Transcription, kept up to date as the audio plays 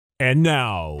And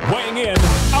now, weighing in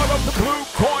out of the blue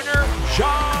corner,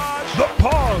 Josh the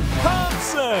Pug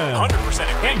Thomson. 100%.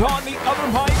 And on the other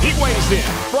mic, he weighs in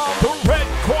from the red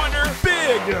corner,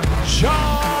 Big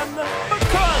John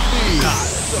McCarthy.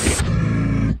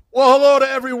 Well, hello to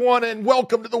everyone, and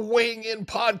welcome to the Weighing In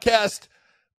podcast.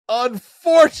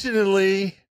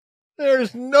 Unfortunately,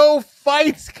 there's no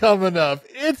fights coming up.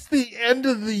 It's the end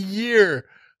of the year.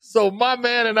 So my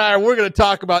man and I, we're going to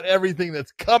talk about everything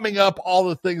that's coming up, all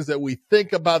the things that we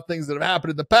think about, things that have happened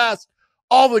in the past,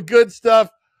 all the good stuff.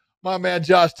 My man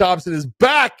Josh Thomson is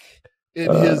back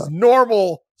in his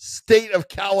normal state of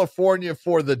California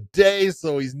for the day,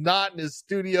 so he's not in his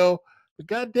studio. But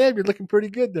goddamn, you're looking pretty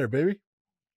good there, baby.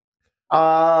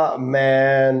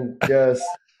 Man,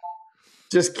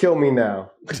 just kill me now.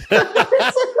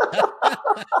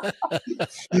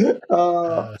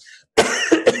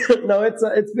 No, it's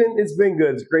been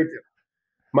good. It's great.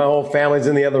 My whole family's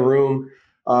in the other room.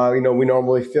 We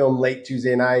normally film late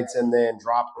Tuesday nights and then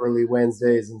drop early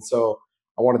Wednesdays, and so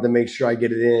I wanted to make sure I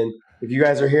get it in. If you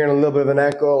guys are hearing a little bit of an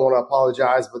echo, I want to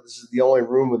apologize, but this is the only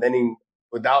room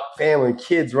without family and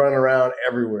kids running around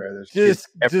everywhere. There's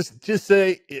just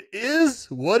say it is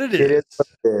what it is. It is what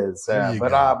it is.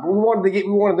 But we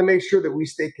wanted to make sure that we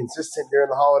stay consistent during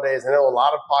the holidays. I know a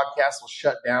lot of podcasts will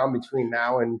shut down between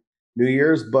now and New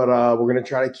Year's, but we're going to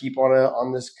try to keep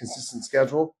on this consistent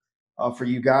schedule for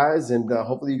you guys, and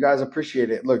hopefully you guys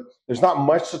appreciate it. Look, there's not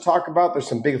much to talk about. There's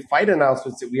some big fight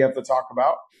announcements that we have to talk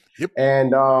about. Yep.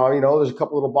 And, there's a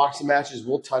couple little boxing matches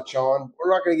we'll touch on. We're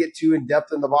not going to get too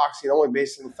in-depth in the boxing, only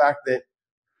based on the fact that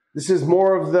this is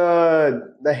more of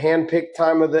the hand-picked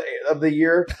time of the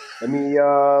year. Let me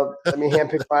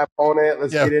hand-pick my opponent.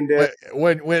 Let's get into it.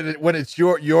 When it's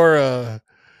your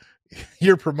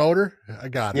promoter, I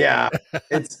got it. Yeah.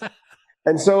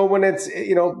 And so when it's,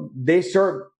 they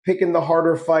start picking the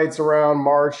harder fights around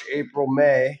March, April,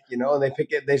 May, and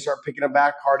they start picking it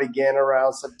back hard again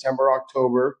around September,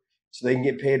 October, so they can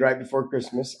get paid right before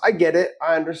Christmas. I get it.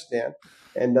 I understand.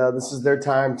 And this is their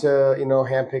time to,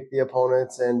 handpick the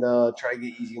opponents and try to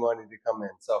get easy money to come in.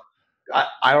 So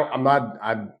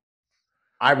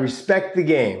I respect the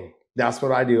game. That's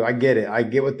what I do. I get it. I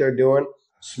get what they're doing.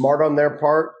 Smart on their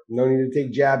part. No need to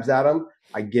take jabs at them.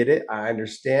 I get it. I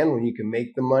understand when you can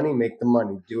make the money.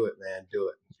 Do it, man. Do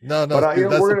it. No, but, that's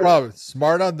the problem.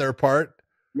 Smart on their part.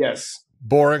 Yes.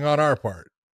 Boring on our part.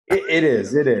 It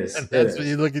is. And that's when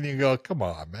you look and you go, come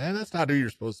on, man. That's not who you're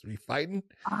supposed to be fighting.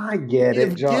 I get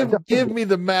it, John. Give me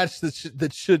the match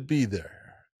that should be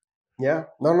there. Yeah.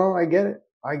 No, I get it.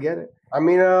 I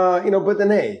mean, but then,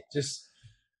 hey, just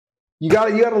you got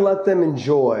to let them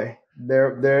enjoy. They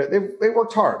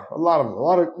worked hard. A lot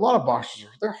of boxers,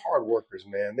 they're hard workers,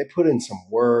 man. They put in some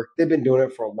work. They've been doing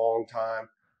it for a long time.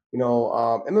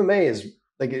 MMA is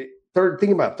like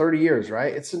think about 30 years,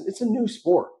 right? It's a new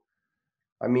sport.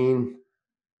 I mean,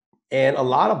 and a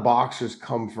lot of boxers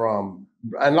come from,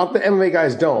 and not the MMA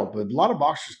guys don't, but a lot of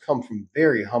boxers come from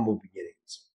very humble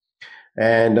beginnings.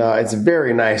 And it's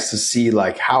very nice to see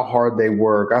like how hard they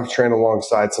work. I've trained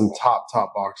alongside some top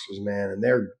boxers, man, and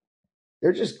they're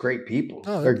just great people.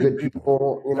 Oh, they're good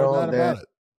people, No doubt about it.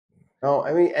 No,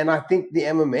 I mean, and I think the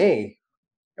MMA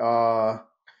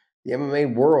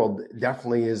world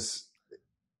definitely is.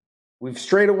 We've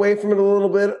strayed away from it a little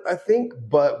bit, I think,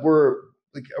 but we're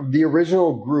like the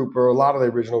original group, or a lot of the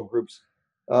original groups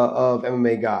of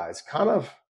MMA guys, kind of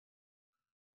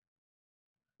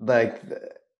like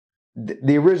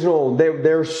the original.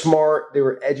 They're smart, they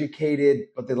were educated,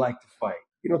 but they like to fight.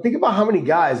 Think about how many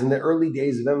guys in the early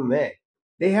days of MMA.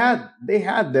 They had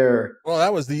their. Well,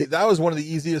 that was one of the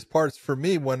easiest parts for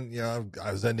me when I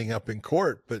was ending up in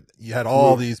court. But you had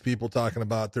all these people talking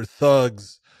about they're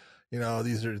thugs.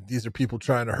 These are people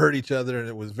trying to hurt each other, and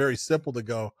it was very simple to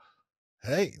go,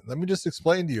 hey, let me just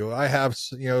explain to you. I have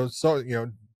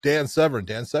Dan Severn.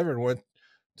 Dan Severn went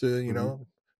to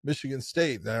Michigan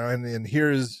State, and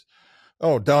here's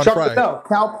Don Fry,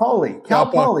 Cal Poly.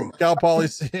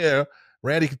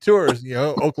 Randy Couture's,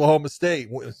 Oklahoma State,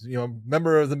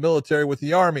 member of the military with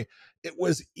the Army. It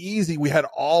was easy. We had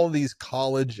all of these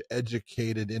college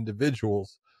educated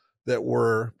individuals that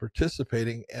were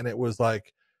participating. And it was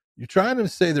like, you're trying to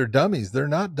say they're dummies. They're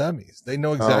not dummies. They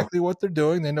know exactly what they're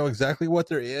doing. They know exactly what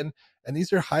they're in. And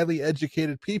these are highly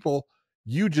educated people.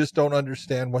 You just don't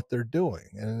understand what they're doing.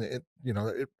 And it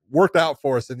worked out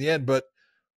for us in the end, but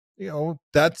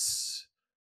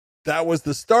that was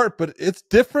the start, but it's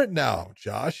different now,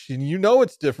 Josh. And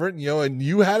it's different, and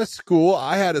you had a school,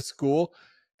 I had a school,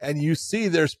 and you see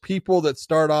there's people that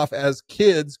start off as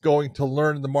kids going to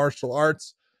learn the martial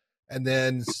arts. And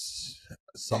then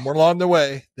somewhere along the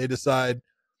way, they decide,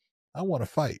 I want to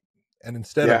fight. And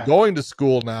instead of going to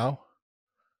school now,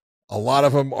 a lot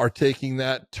of them are taking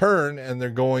that turn and they're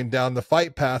going down the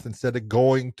fight path instead of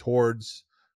going towards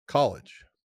college.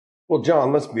 Well,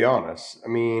 John, let's be honest. I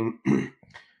mean,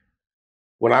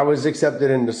 when I was accepted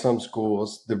into some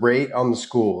schools, the rate on the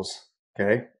schools,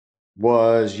 okay,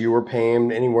 was you were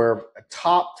paying anywhere, a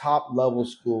top level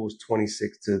school was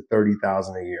 26 to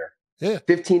 30,000 a year. Yeah.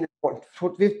 15,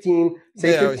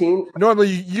 say 15. Normally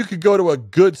you could go to a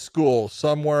good school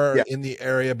somewhere in the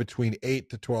area between $8,000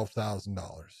 to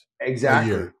 $12,000.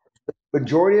 Exactly. A year.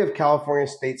 Majority of California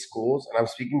state schools, and I'm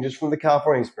speaking just from the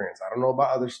California experience. I don't know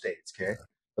about other states, okay?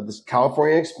 But this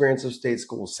California experience of state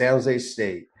schools, San Jose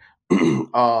State,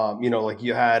 like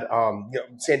you had,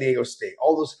 San Diego State,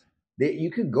 all those, you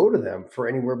could go to them for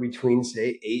anywhere between,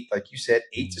 say, 8, like you said,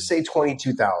 8 to say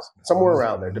 22,000, somewhere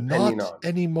around there, depending not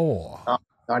anymore.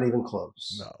 Not even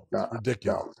close. No,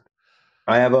 ridiculous.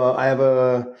 No. I have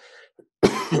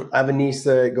a niece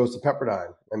that goes to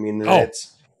Pepperdine. I mean,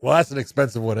 well, that's an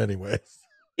expensive one, anyways.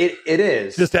 It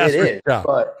is. Just ask for a job.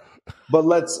 But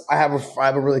I have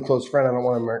a really close friend. I don't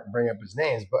want to bring up his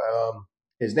name.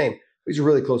 He's a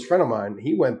really close friend of mine.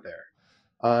 He went there,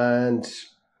 and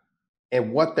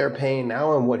what they're paying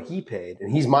now and what he paid,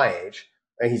 and he's my age,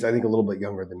 and he's I think a little bit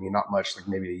younger than me, not much, like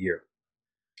maybe a year.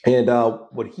 And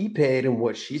what he paid and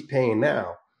what she's paying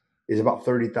now is about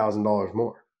 $30,000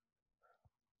 more.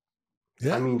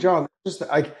 Yeah. I mean, John, just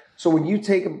like, so when you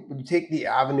take the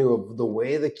avenue of the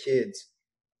way the kids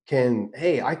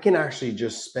I can actually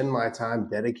just spend my time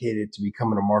dedicated to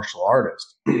becoming a martial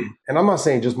artist. And I'm not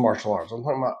saying just martial arts. I'm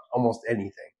talking about almost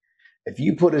anything. If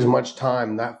you put as much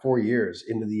time, that 4 years,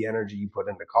 into the energy you put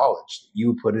into college,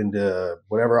 you put into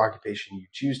whatever occupation you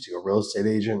choose to, a real estate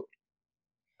agent,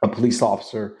 a police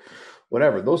officer,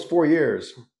 whatever, those 4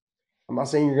 years, I'm not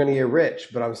saying you're going to get rich,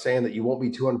 but I'm saying that you won't be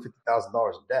 $250,000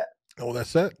 in debt. Oh,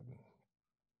 that's it.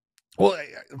 Well,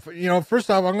 first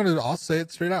off, I'll say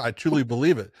it straight out. I truly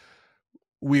believe it.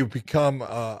 We've become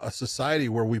a society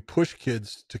where we push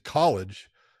kids to college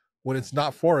when it's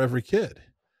not for every kid.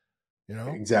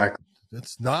 Exactly.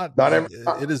 It's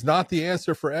it is not the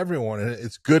answer for everyone. And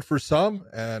it's good for some,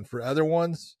 and for other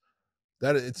ones,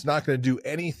 that it's not going to do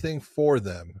anything for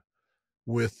them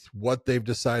with what they've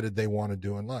decided they want to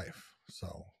do in life.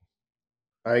 So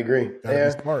I agree.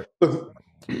 Gotta be smart.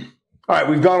 All right,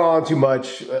 we've gone on too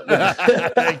much.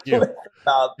 Thank you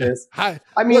about this. Hi.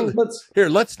 I mean,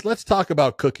 let's talk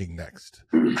about cooking next.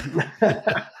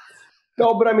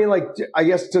 No, but I mean, I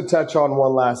guess to touch on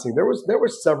one last thing, there were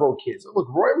several kids. Look,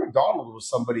 Roy McDonald was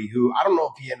somebody who, I don't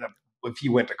know if he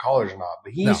went to college or not,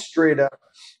 but he straight up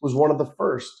was one of the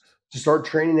first to start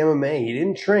training MMA. He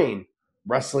didn't train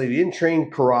wrestling, he didn't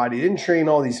train karate, he didn't train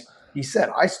all these. He said,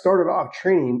 I started off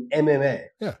training MMA.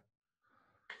 Yeah.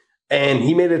 And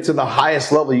he made it to the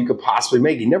highest level you could possibly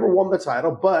make. He never won the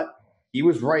title, but he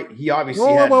was right. He obviously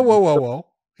whoa.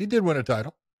 He did win a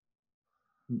title.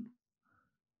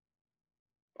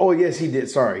 Oh, yes, he did.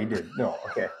 Sorry, he did. No,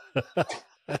 okay.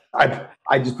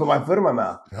 I just put my foot in my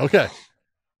mouth. Okay.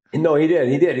 No, he did.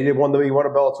 He won a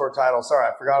Bellator title. Sorry,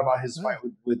 I forgot about his fight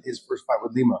with his first fight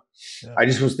with Lima. Yeah. I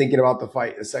just was thinking about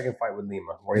the second fight with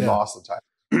Lima, where he lost the title.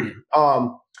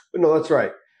 But no, that's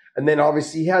right. And then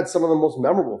obviously he had some of the most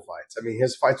memorable fights. I mean,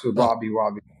 his fights with Robbie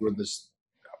were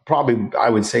probably, I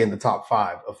would say, in the top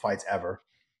 5 of fights ever.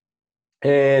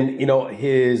 And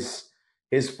his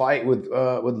fight with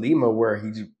Lima, where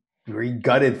he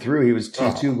gutted through, he was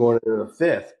 2-2 going into the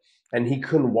 5th, and he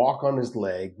couldn't walk on his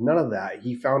leg. None of that.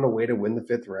 He found a way to win the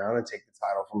 5th round and take the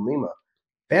title from Lima.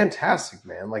 Fantastic,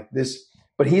 man. Like this,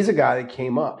 but he's a guy that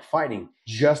came up fighting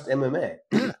just MMA.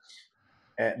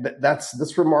 And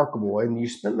that's remarkable. And you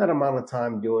spend that amount of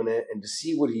time doing it, and to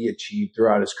see what he achieved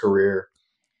throughout his career.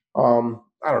 I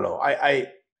don't know.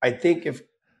 I think if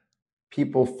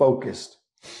people focused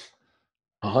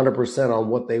 100% on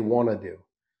what they want to do,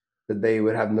 that they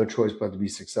would have no choice but to be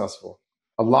successful.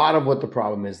 A lot of what the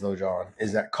problem is, though, John,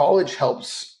 is that college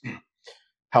helps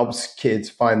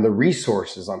kids find the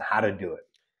resources on how to do it.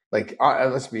 Like,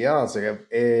 let's be honest.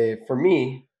 For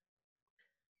me,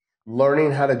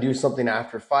 learning how to do something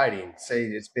after fighting, say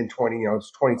it's been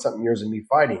 20-something years of me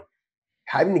fighting,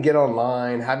 having to get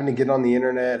online, having to get on the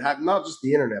internet, not just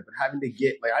the internet, but having to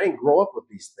get, I didn't grow up with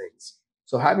these things.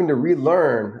 So having to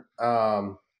relearn,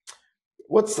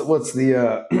 what's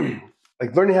the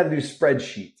learning how to do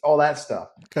spreadsheets, all that stuff.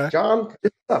 Okay. John,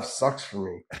 this stuff sucks for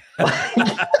me.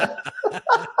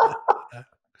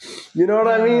 You know what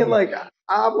I mean?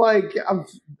 I'm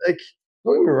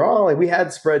don't get me wrong. We had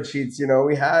spreadsheets,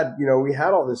 we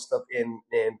had all this stuff in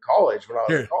college when I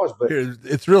was in college. But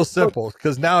it's real simple,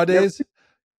 because nowadays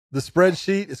the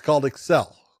spreadsheet is called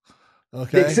Excel.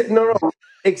 Okay. No.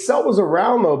 Excel was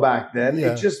around though back then.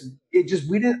 Yeah.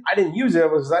 I didn't use it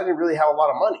because I didn't really have a lot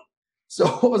of money. So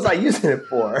what was I using it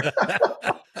for?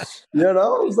 You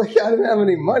know, it was like I didn't have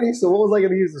any money. So what was I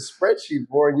going to use the spreadsheet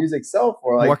for and use Excel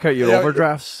for? Like, work out your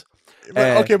overdrafts.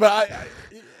 But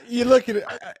you look at it,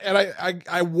 and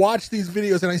I watch these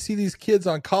videos, and I see these kids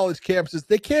on college campuses.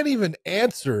 They can't even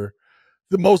answer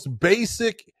the most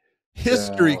basic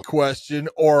history question,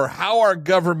 or how our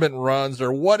government runs,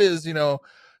 or what is,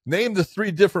 name the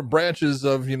 3 different branches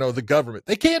of, the government.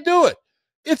 They can't do it.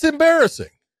 It's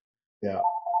embarrassing. Yeah.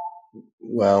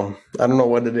 Well, I don't know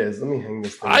what it is. Let me hang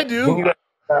this thing. I do.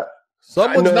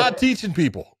 Someone's not teaching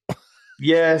people.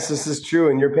 Yes, this is true,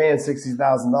 and you're paying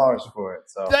 $60,000 for it.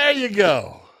 So there you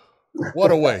go.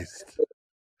 What a waste.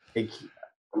 Hey,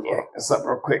 let me hang this up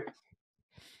real quick.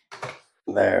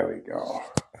 There we go.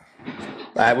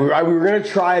 We were going to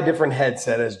try a different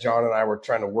headset as John and I were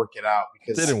trying to work it out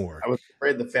because it didn't work. I was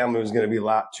afraid the family was going to be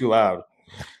too loud.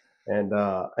 And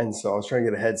so I was trying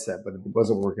to get a headset, but it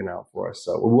wasn't working out for us.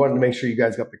 So we wanted to make sure you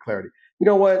guys got the clarity. You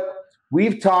know what?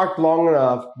 We've talked long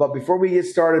enough, but before we get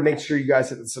started, make sure you guys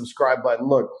hit the subscribe button.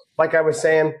 Look, like I was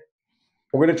saying,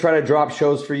 we're going to try to drop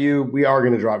shows for you. We are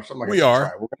going to drop. We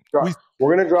are.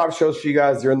 We're going to drop shows for you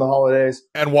guys during the holidays.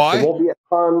 And why? There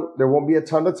won't be a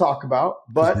ton to talk about,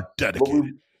 but we're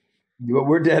dedicated.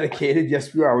 We're dedicated.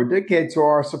 Yes, we are. We're dedicated to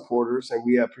our supporters, and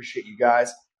we appreciate you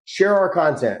guys. Share our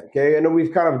content, okay? I know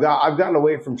I've gotten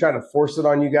away from trying to force it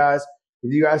on you guys.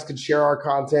 If you guys could share our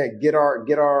content, get our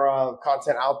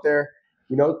content out there,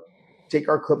 take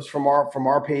our clips from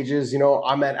our pages.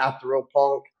 I'm at The Real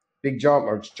Punk, Big John,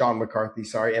 or John McCarthy,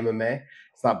 sorry, MMA.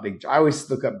 It's not Big John. I always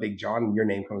look up Big John and your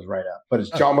name comes right up. But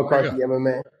it's John McCarthy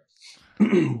MMA.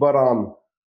 But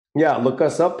yeah, look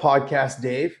us up. Podcast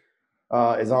Dave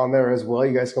is on there as well.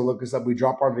 You guys can look us up. We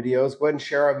drop our videos. Go ahead and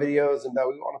share our videos. And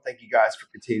we want to thank you guys for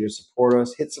continuing to support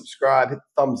us. Hit subscribe, hit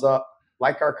the thumbs up,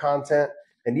 like our content,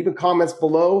 and even comments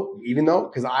below,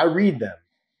 because I read them.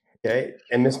 Okay.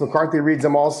 And Miss McCarthy reads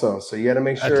them also. So you got to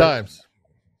make sure. At times.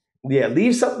 Yeah.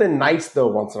 Leave something nice though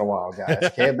once in a while, guys.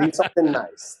 Okay. Leave something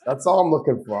nice. That's all I'm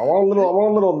looking for. I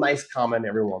want a little nice comment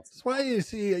every once. That's why you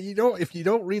see, if you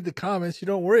don't read the comments, you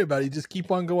don't worry about it. You just keep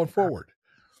on going forward.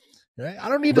 Right? I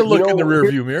don't need to look in the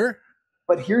rearview mirror.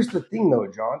 But here's the thing though,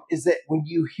 John, is that when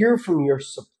you hear from your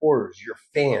supporters, your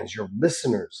fans, your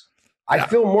listeners, I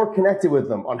feel more connected with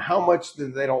them on how much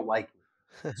they don't like me.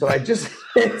 So I just,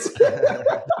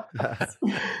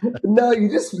 no, you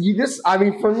just, I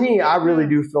mean, for me, I really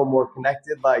do feel more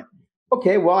connected. Like,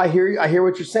 okay, well, I hear you. I hear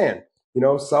what you're saying.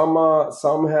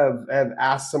 Some have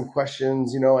asked some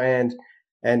questions, and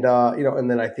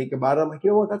then I think about it. I'm like,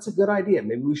 what? That's a good idea.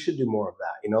 Maybe we should do more of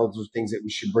that. Those are things that we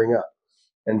should bring up.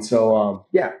 And so,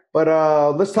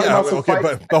 but let's talk about some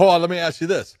fights. But hold on, let me ask you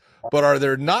this. But are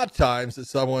there not times that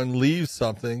someone leaves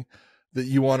something that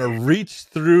you want to reach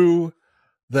through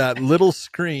that little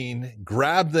screen,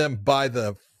 grab them by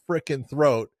the frickin'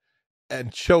 throat,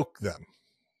 and choke them?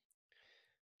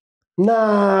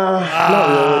 Nah, not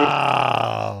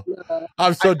really.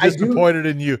 I'm so disappointed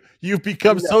in you. You've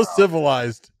become so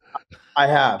civilized. I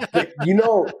have. But there's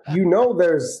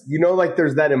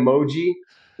that emoji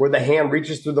where the hand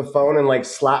reaches through the phone and like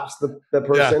slaps the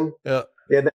person. Yeah.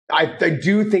 I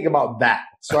do think about that.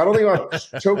 So I don't think about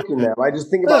choking them. I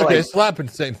just think about slapping,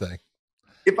 same thing.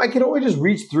 If I could only just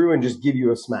reach through and just give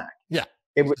you a smack,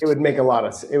 it would make a lot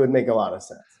of sense.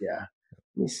 Yeah.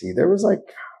 Let me see. There was all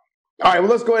right.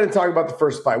 Well, let's go ahead and talk about the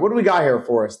first fight. What do we got here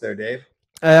for us there, Dave?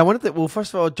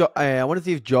 First of all, I wanted to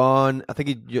see if John, I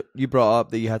think you brought up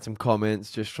that you had some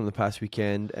comments just from the past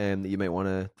weekend that you might want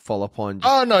to follow up on.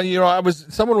 Oh no,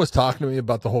 someone was talking to me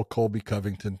about the whole Colby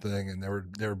Covington thing, and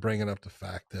they were bringing up the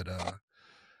fact that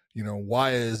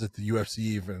why is it the UFC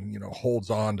even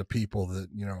holds on to people that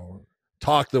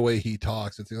talk the way he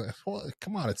talks? And things like, well,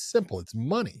 come on, it's simple, it's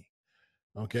money.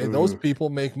 Okay, those people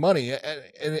make money,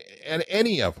 and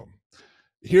any of them.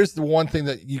 Here's the one thing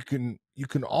that you can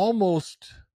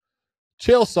almost.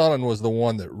 Chael Sonnen was the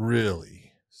one that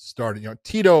really started.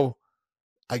 Tito,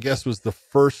 I guess, was the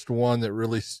first one that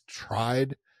really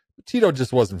tried. Tito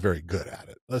just wasn't very good at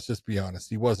it. Let's just be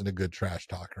honest. He wasn't a good trash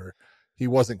talker. He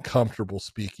wasn't comfortable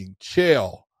speaking.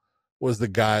 Chael was the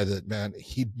guy that, man,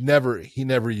 he never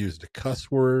used a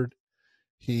cuss word.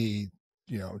 He,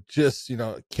 just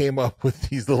came up with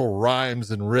these little rhymes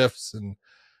and riffs,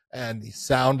 and he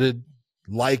sounded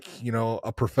like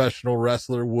a professional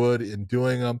wrestler would in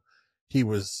doing them. He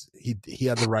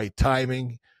had the right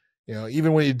timing.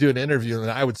 Even when you do an interview,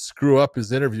 and I would screw up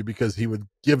his interview because he would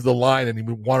give the line and he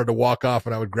wanted to walk off,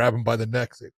 and I would grab him by the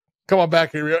neck, say, "Come on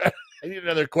back here, I need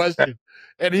another question."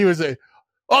 And he would say,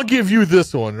 I'll give you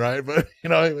this one, right? But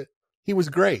he was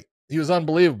great. He was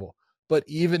unbelievable. But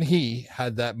even he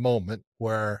had that moment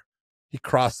where he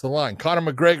crossed the line.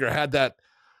 Conor McGregor had that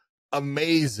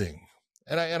amazing,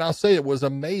 and I'll say it was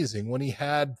amazing when he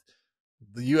had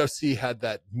the UFC had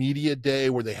that media day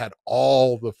where they had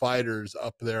all the fighters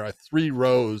up there, 3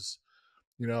 rows,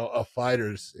 of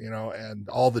fighters, and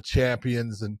all the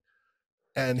champions,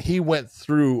 and he went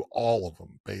through all of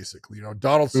them basically.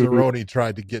 Donald Cerrone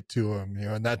tried to get to him,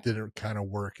 and that didn't kind of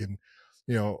work. And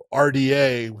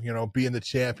RDA, being the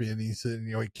champion, he said,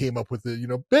 he came up with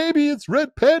the, baby, it's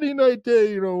red panty night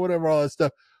day, whatever, all that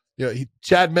stuff.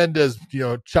 Chad Mendez,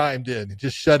 chimed in and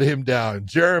just shut him down.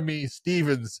 Jeremy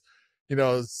Stevens,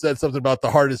 said something about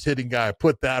the hardest hitting guy,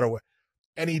 put that away.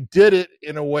 And he did it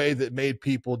in a way that made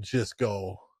people just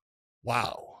go,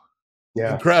 wow,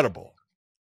 incredible.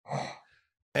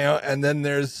 And then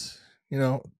there's,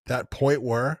 that point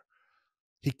where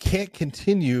he can't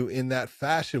continue in that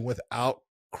fashion without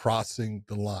crossing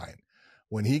the line.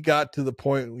 When he got to the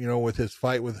point, with his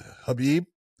fight with Habib,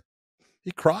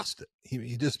 he crossed it.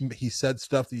 He said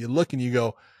stuff that you look and you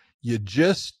go, you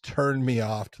just turned me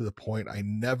off to the point I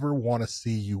never want to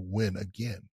see you win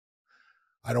again.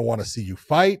 I don't want to see you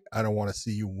fight. I don't want to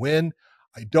see you win.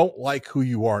 I don't like who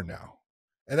you are now.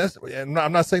 And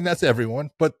I'm not saying that's everyone,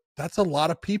 but that's a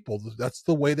lot of people. That's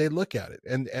the way they look at it.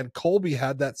 And Colby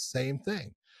had that same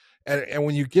thing. And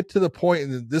when you get to the point,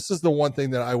 and this is the one thing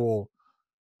that I will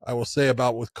say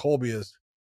about with Colby is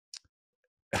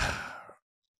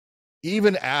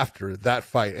even after that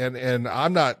fight, and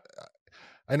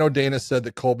I know Dana said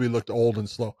that Colby looked old and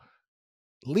slow.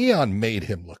 Leon made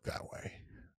him look that way.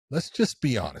 Let's just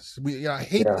be honest.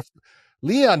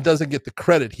 Leon doesn't get the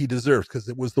credit he deserves because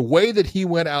it was the way that he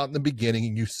went out in the beginning,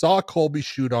 and you saw Colby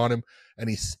shoot on him, and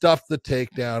he stuffed the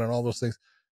takedown and all those things.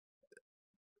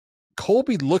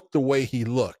 Colby looked the way he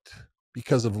looked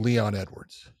because of Leon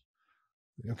Edwards.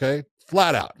 Okay,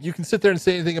 flat out. You can sit there and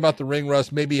say anything about the ring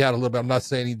rust. Maybe he had a little bit. I'm not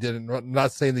saying he didn't. I'm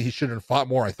not saying that he shouldn't have fought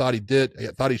more. I thought he did. I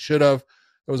thought he should have.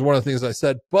 That was one of the things I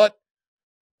said. But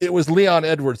it was Leon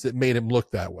Edwards that made him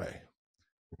look that way.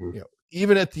 Mm-hmm.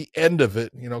 Even at the end of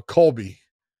it, Colby,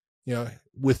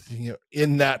 with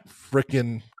in that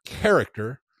freaking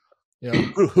character,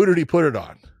 who did he put it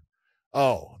on?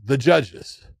 Oh, the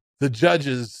judges. The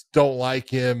judges don't like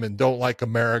him and don't like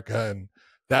America, and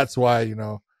that's why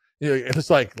it's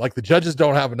like the judges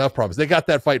don't have enough problems. They got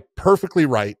that fight perfectly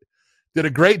right, did a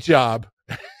great job,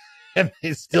 and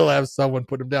they still have someone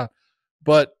put him down.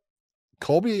 But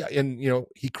Colby, and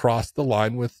he crossed the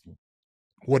line with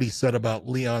what he said about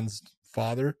Leon's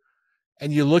father,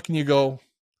 and you look and you go,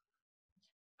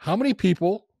 how many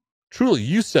people, truly,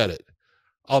 you said it,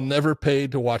 I'll never pay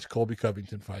to watch Colby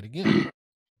Covington fight again.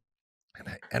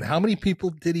 And how many people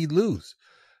did he lose?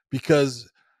 Because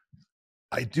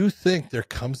I do think there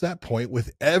comes that point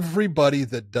with everybody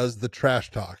that does the trash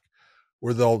talk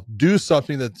where they'll do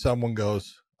something that someone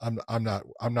goes, I'm not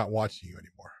watching you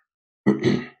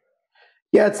anymore.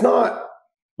 Yeah, it's not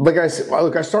like I said.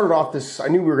 Look, I started off this. I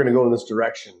knew we were going to go in this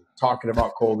direction, talking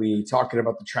about Colby, talking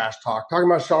about the trash talk, talking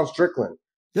about Sean Strickland,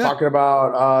 talking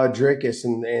about Dricus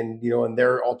and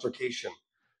their altercation.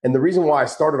 And the reason why I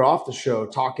started off the show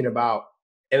talking about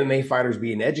MMA fighters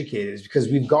being educated is because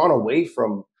we've gone away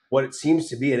from what it seems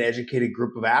to be an educated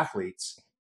group of athletes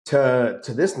to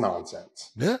this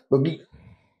nonsense. Yeah. But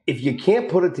if you can't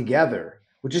put it together,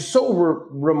 which is so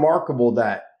remarkable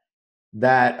that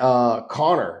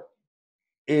Conor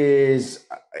is,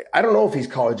 I don't know if he's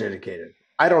college educated.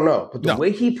 I don't know. But the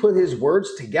way he put his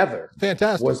words together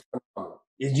fantastic was phenomenal.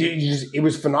 It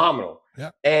was phenomenal.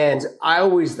 Yeah. And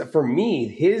for me,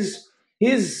 his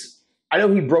I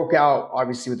know he broke out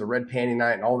obviously with the red panty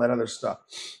night and all that other stuff,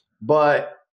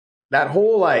 but that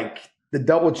whole the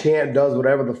double champ does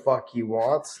whatever the fuck he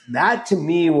wants, that to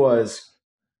me was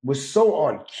so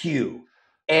on cue.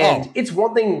 And it's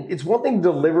one thing to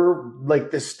deliver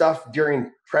this stuff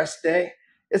during press day.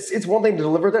 It's one thing to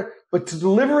deliver that, but to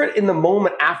deliver it in the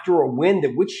moment after a win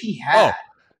that which he had.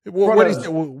 What he said,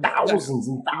 thousands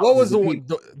and thousands. What was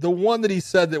the one that he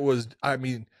said that was? I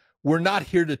mean, we're not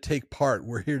here to take part.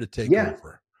 We're here to take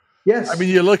over. Yes. I mean,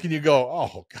 you look and you go,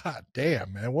 "Oh God,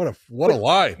 damn, man, what a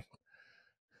line!"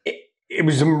 It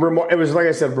was like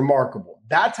I said, remarkable.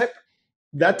 That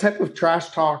type of trash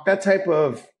talk, that type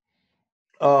of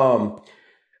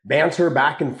banter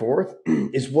back and forth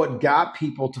is what got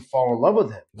people to fall in love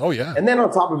with him. Oh yeah. And then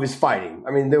on top of his fighting,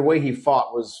 I mean, the way he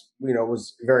fought was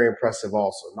very impressive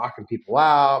also, knocking people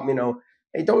out,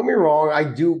 hey, don't get me wrong.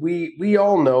 We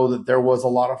all know that there was a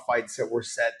lot of fights that were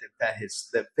set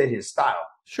that fit his style.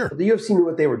 Sure. But the UFC knew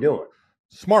what they were doing.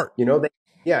 Smart.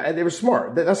 Yeah, and they were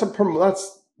smart. That's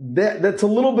a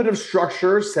little bit of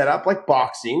structure set up like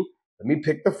boxing. Let me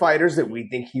pick the fighters that we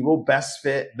think that will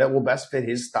best fit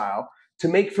his style to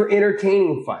make for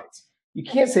entertaining fights. You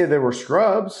can't say they were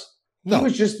scrubs. No. He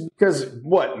was just because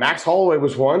Max Holloway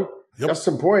was one. Yep.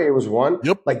 Justin Poirier was one.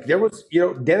 Yep. Like there was,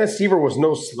 Dennis Seaver was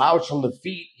no slouch on the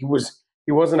feet. He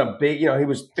wasn't a big, he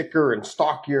was thicker and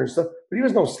stockier and stuff, but he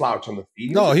was no slouch on the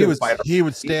feet. He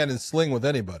would stand and sling with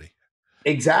anybody.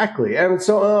 Exactly. And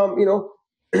so,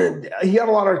 he got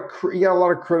a lot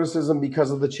of criticism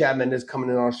because of the Chad Mendes coming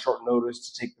in on short notice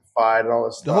to take the fight and all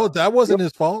this stuff. No, that wasn't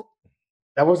his fault.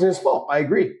 That wasn't his fault. I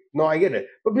agree. No, I get it.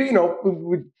 But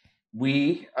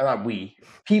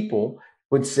people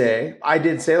would say, I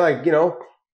did say, like,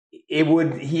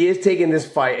 he is taking this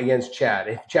fight against Chad.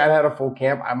 If Chad had a full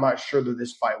camp, I'm not sure that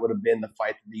this fight would have been the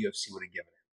fight that the UFC would have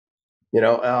given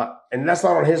him. And that's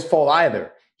not on his fault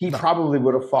either. He probably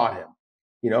would have fought him.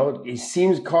 It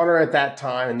seems Conor at that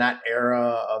time, in that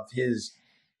era of his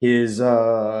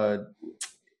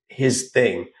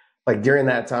thing, like during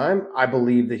that time, I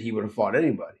believe that he would have fought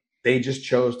anybody. They just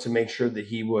chose to make sure that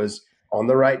he was on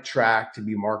the right track to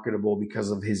be marketable because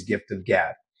of his gift of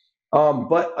gab.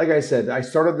 But like I said, I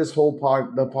started this whole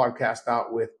podcast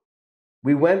out with,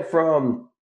 we went from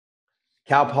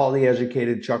Cal Poly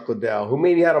educated Chuck Liddell, who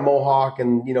maybe had a mohawk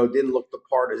and, didn't look the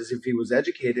part as if he was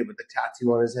educated with the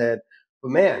tattoo on his head. But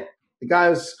man, the guy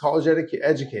was college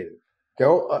educated,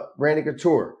 Randy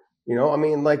Couture,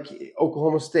 like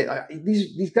Oklahoma State,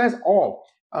 these guys all,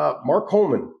 Mark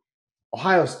Coleman,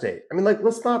 Ohio State. I mean, like,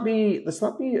 let's not be Kevin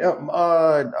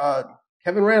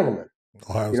Randleman,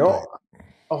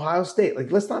 Ohio State.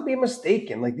 Like, let's not be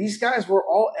mistaken. Like, these guys were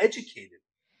all educated.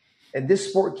 And this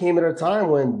sport came at a time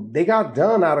when they got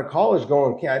done out of college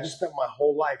going, okay, I just spent my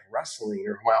whole life wrestling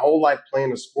or my whole life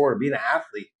playing a sport or being an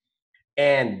athlete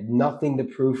and nothing to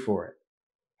prove for it.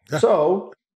 Yeah.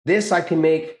 So this, I can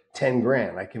make 10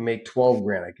 grand. I can make 12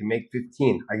 grand. I can make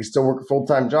 15. I can still work a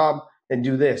full-time job and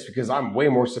do this because I'm way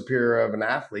more superior of an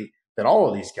athlete than all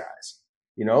of these guys.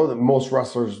 The most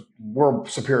wrestlers were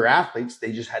superior athletes.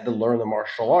 They just had to learn the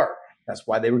martial art. That's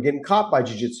why they were getting caught by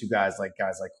jiu-jitsu guys like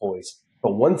Hoyce.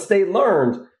 But once they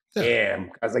learned,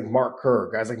 guys like Mark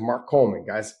Kerr, guys like Mark Coleman,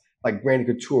 guys like Randy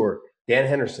Couture, Dan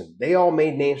Henderson, they all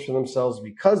made names for themselves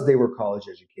because they were college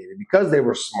educated, because they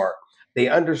were smart. They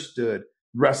understood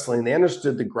wrestling. They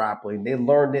understood the grappling. They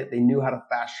learned it. They knew how to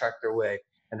fast track their way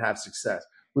and have success.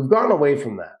 We've gone away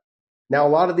from that. Now, a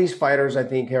lot of these fighters, I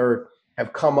think,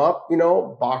 have come up,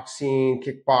 boxing,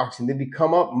 kickboxing.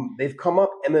 They've come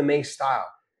up MMA style.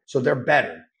 So they're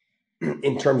better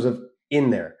in terms of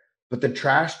in there. But the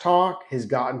trash talk has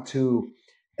gotten to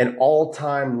an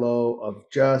all-time low of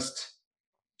just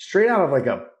straight out of like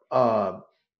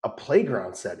a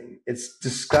playground setting. It's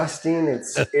disgusting.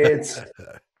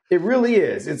 It really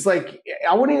is. It's like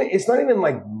it's not even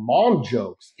like mom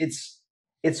jokes.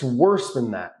 It's worse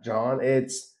than that, John.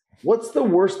 What's the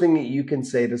worst thing that you can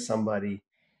say to somebody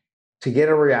to get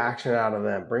a reaction out of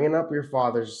them? Bringing up your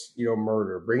father's,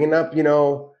 murder, bringing up,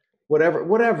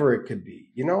 whatever it could be,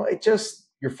 it just,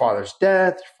 your father's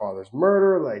death, your father's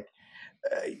murder, like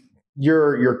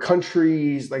your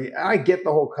country's, like, I get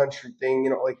the whole country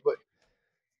thing, but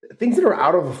things that are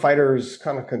out of a fighter's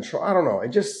kind of control, I don't know.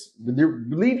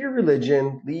 Leave your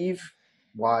religion, leave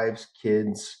wives,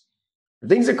 kids. The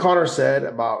things that Conor said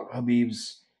about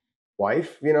Khabib's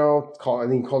wife, I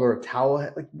think he called her a towel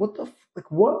head. Like, what the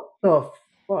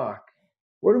fuck?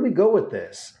 Where do we go with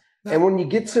this? And when you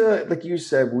get to, like you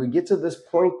said, when we get to this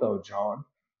point though, John,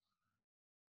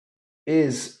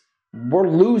 is we're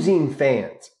losing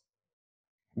fans.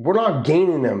 We're not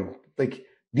gaining them. Like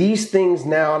these things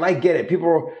now, and I get it.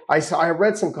 I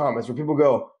read some comments where people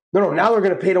go, no, now they're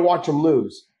going to pay to watch them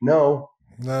lose. No,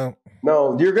 you're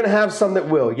going to have some that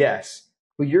will, yes,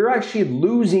 but you're actually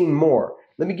losing more.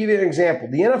 Let me give you an example.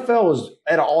 The NFL is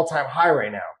at an all-time high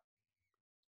right now,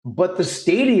 but the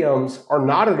stadiums are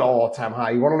not at an all-time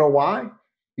high. You want to know why?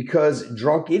 Because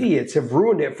drunk idiots have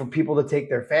ruined it for people to take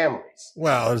their families.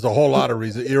 Well, there's a whole lot of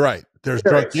reasons. You're right. There's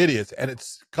drunk idiots, and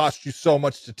it's cost you so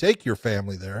much to take your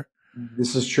family there.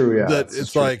 This is true, yeah. That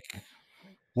it's like,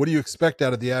 what do you expect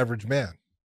out of the average man?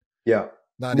 Yeah.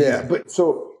 Not easy. But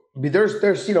so there's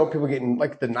people getting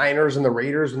like the Niners and the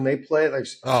Raiders when they play, like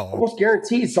almost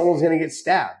guaranteed someone's going to get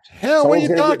stabbed. Hell, what are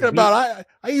you talking about?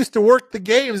 I used to work the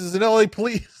games as an LA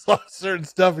police officer and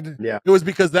stuff. And it was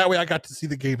because that way I got to see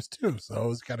the games too. So it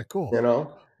was kind of cool.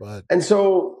 And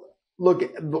so look,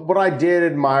 what I did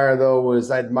admire though was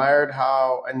I admired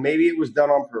how, and maybe it was done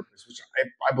on purpose, which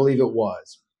I believe it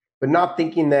was, but not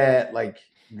thinking that like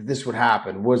this would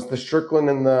happen, was the Strickland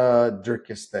and the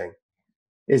Drickus thing.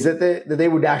 is that they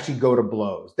would actually go to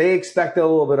blows. They expected a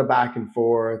little bit of back and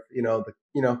forth,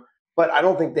 but I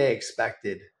don't think they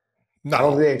expected. No. I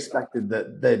don't think they expected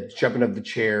the jumping of the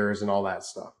chairs and all that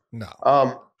stuff.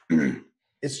 No.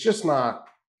 It's just not.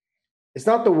 It's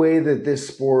not the way that this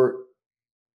sport.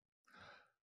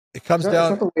 It comes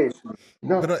down. It's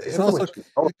not the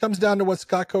way it comes down to what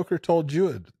Scott Coker told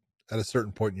you at a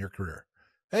certain point in your career.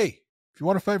 Hey, if you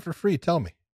want to fight for free, tell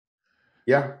me.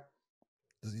 Yeah.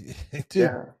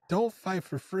 Dude, don't fight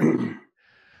for free.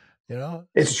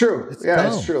 It's true.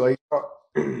 It's true. Like,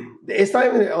 it's not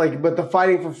even like, but the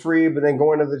fighting for free, but then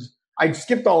going to I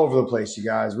skipped all over the place, you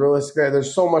guys. Realistically,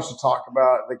 there's so much to talk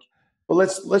about. Like, but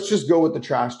let's just go with the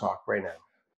trash talk right now.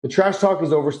 The trash talk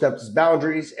has overstepped its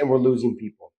boundaries, and we're losing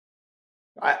people.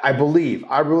 I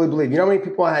really believe. You know how many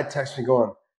people I had text me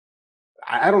going,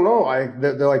 I don't know.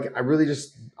 They're like, I don't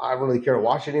really care to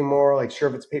watch it anymore. Like, sure,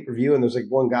 if it's pay-per-view and there's like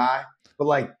one guy, but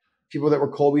like people that were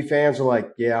Colby fans are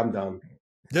like, yeah, I'm done.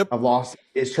 Yep. I've lost.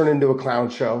 It's turned into a clown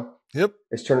show. Yep.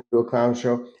 It's turned into a clown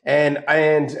show. And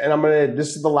I'm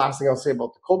this is the last thing I'll say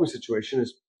about the Colby situation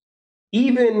is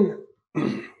even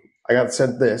I got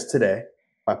sent this today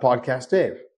by Podcast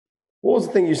Dave. What was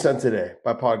the thing you sent today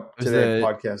by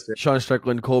Podcast Dave? Sean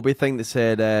Strickland Colby thing that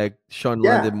said Sean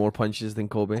landed more punches than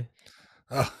Colby.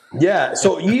 Oh. Yeah.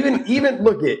 So even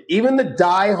look at even the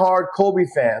diehard Colby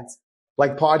fans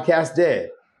like Podcast Dave,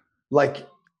 like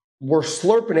we're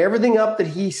slurping everything up that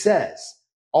he says.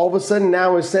 All of a sudden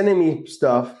now is sending me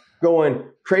stuff going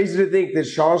crazy to think that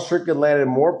Sean Strickland landed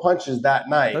more punches that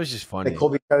night. That was just funny. That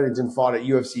Colby Covington fought at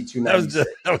UFC 296.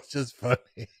 That was just funny.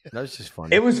 That was just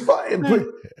funny. It was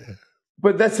fun.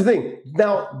 But that's the thing.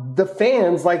 Now the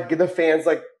fans like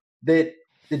that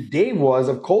Dave was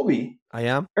of Colby. I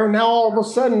am. Are now all of a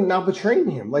sudden now betraying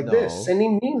him like this,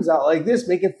 sending memes out like this,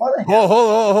 making fun of him.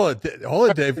 Hold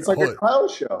on, Dave. It's like a clown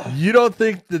show. You don't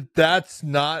think that's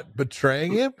not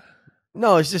betraying him?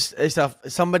 No, it's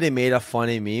somebody made a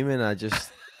funny meme and I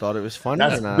just thought it was funny.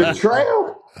 That's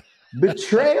betrayal.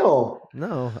 Betrayal.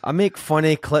 No, I make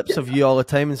funny clips of you all the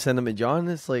time and send them to John.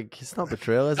 It's like, it's not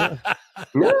betrayal, is it?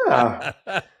 Yeah.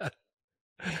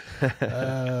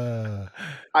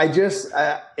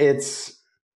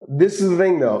 This is the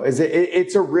thing though, is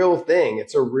it's a real thing.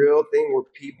 It's a real thing where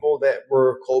people that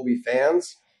were Colby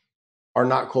fans are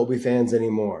not Colby fans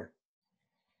anymore.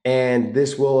 And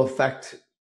this will affect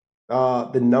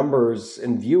the numbers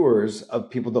and viewers of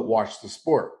people that watch the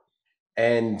sport.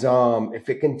 And if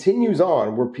it continues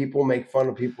on where people make fun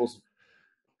of people's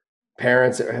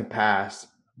parents that have passed,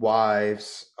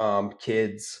 wives,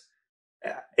 kids,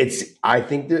 I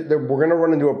think that we're going to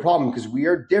run into a problem because we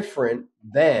are different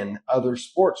than other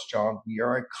sports, John. We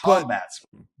are a combat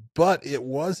sport. But it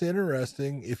was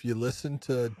interesting if you listen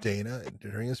to Dana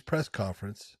during his press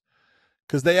conference,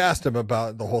 because they asked him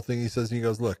about the whole thing. He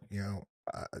goes, look,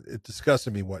 it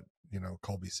disgusted me what,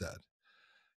 Colby said.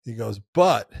 He goes,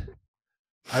 but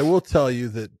I will tell you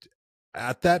that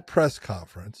at that press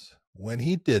conference, when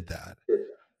he did that,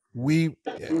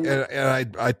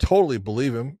 I totally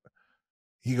believe him.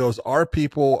 He goes, our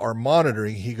people are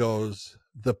monitoring. He goes,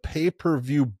 the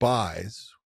pay-per-view buys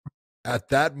at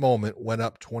that moment went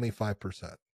up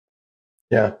 25%.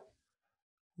 Yeah.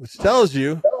 Which tells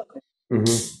you,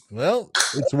 well,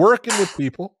 it's working with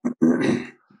people.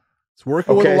 It's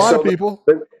working with a lot of people.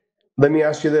 Let me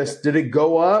ask you this. Did it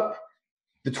go up?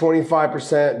 The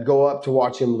 25% go up to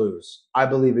watch him lose? I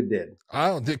believe it did.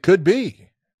 It could be.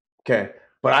 Okay.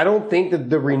 But I don't think that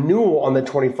the renewal on the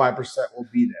 25% will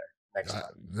be there next time.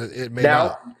 It may now,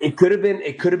 not. It could have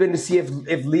been to see if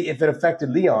it affected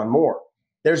Leon more.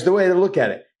 There's the way to look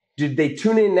at it. Did they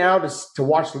tune in now to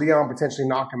watch Leon potentially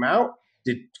knock him out?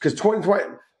 Because 20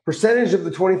 percentage of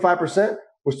the 25%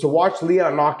 was to watch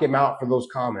Leon knock him out for those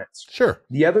comments. Sure.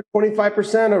 The other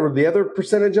 25% or the other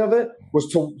percentage of it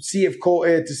was to see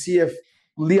if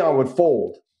Leon would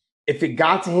fold. If it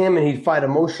got to him and he'd fight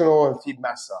emotional and if he'd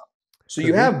mess up. So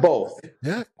you have both.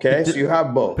 Yeah. Okay. So you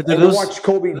have both. But watch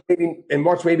Colby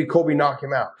maybe Colby knock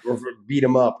him out or beat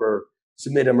him up or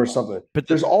submit him or something. But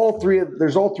there's all three of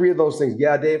those things.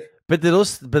 Yeah, Dave. But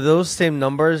those same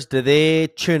numbers, do they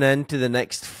tune in to the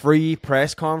next free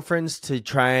press conference to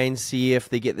try and see if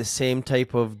they get the same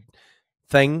type of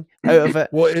thing out of it?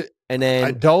 Well, and then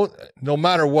I don't. No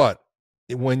matter what,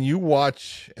 when you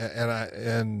watch,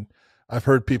 and I've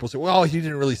heard people say, "Well, he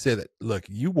didn't really say that." Look,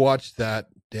 you watch that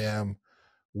damn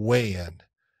weigh-in,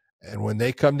 and when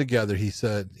they come together, he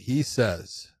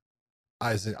says,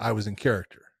 "I was in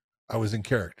character. I was in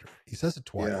character." He says it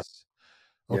twice.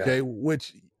 Yeah. Okay,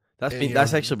 which.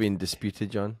 That's actually being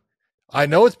disputed, John. I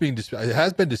know it's being disputed. It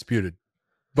has been disputed,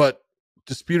 but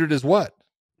disputed as what?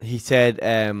 he said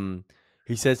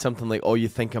something like, "Oh, you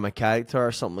think I'm a character"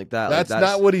 or something like that. That's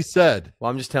not what he said.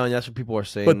 Well, I'm just telling you, that's what people are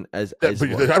saying. But I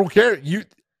don't care.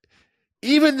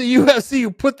 Even the UFC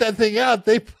who put that thing out,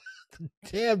 they put the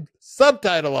damn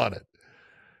subtitle on it.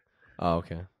 Oh,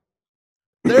 okay.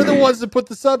 They're the ones that put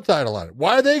the subtitle on it.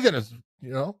 Why are they going to,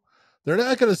 they're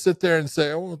not going to sit there and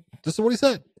say, "Oh, this is what he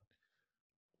said."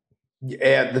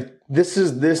 Yeah, this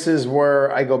is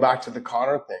where I go back to the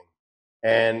Conor thing,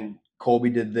 and Colby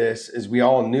did this. Is we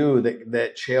all knew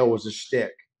that Chael was a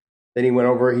shtick. Then he went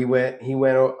over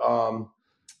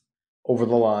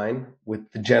the line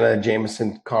with the Jenna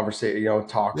Jameson conversation.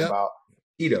 Talk about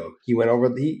Tito. He went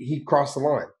over. He crossed the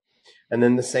line, and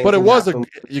then the same. But it was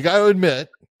you got to admit,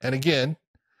 and again,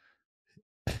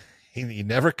 he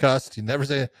never cussed. He never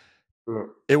said.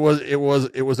 It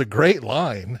was a great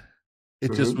line.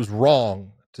 It just was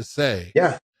wrong to say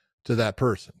to that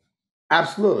person.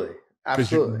 Absolutely.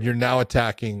 Because you're now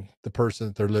attacking the person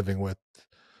that they're living with,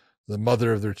 the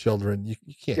mother of their children. You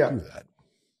can't do that.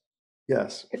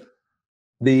 Yes.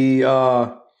 And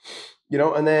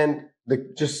then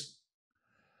it's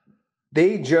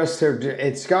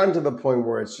gotten to the point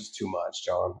where it's just too much,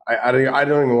 John. I don't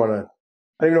even want to.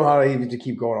 I don't even know how to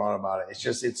keep going on about it. It's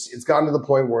just it's gotten to the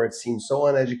point where it seems so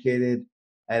uneducated,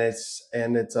 and it's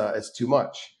too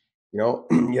much.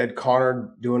 You had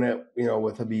Conor doing it,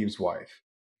 with Habib's wife,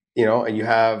 and you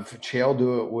have Chael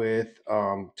do it with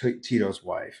Tito's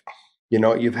wife.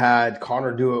 You've had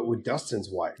Conor do it with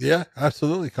Dustin's wife. Yeah,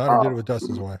 absolutely. Conor did it with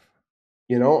Dustin's wife.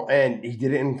 And he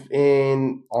did it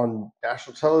on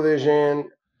national television,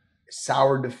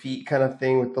 sour defeat kind of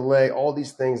thing with the leg, all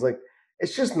these things. Like,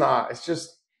 it's just not. It's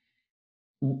just.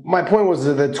 My point was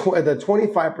that the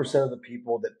 25% of the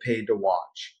people that paid to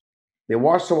watch, they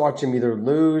watched to watch him either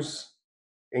lose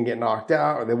and get knocked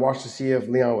out, or they watched to see if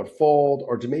Leon would fold,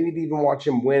 or to maybe even watch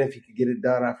him win if he could get it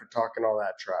done after talking all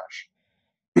that trash.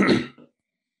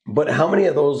 But how many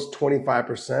of those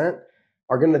 25%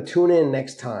 are going to tune in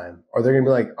next time? Or they're going to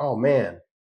be like, "Oh man,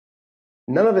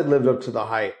 none of it lived up to the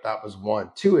hype." That was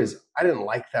one. Two is, I didn't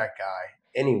like that guy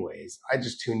anyways. I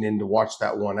just tuned in to watch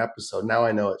that one episode. Now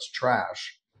I know it's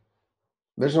trash.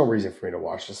 There's no reason for me to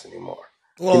watch this anymore.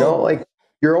 Well,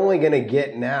 you're only going to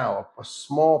get now a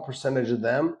small percentage of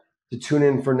them to tune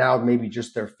in for now maybe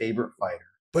just their favorite fighter.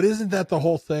 But isn't that the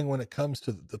whole thing when it comes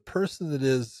to the person that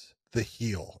is the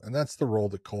heel? And that's the role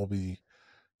that Colby,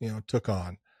 took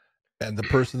on. And the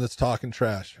person that's talking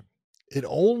trash. It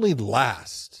only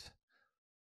lasts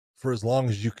for as long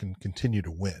as you can continue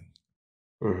to win.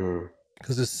 Mm-hmm.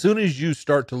 Because as soon as you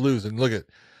start to lose, and you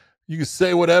can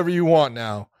say whatever you want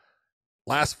now.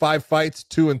 Last 5 fights,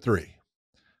 2 and 3.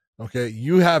 Okay,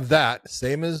 you have that.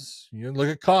 Same as you look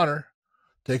at Conor.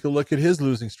 Take a look at his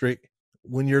losing streak.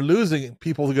 When you're losing,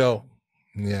 people go,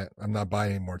 "Yeah, I'm not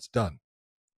buying anymore. It's done."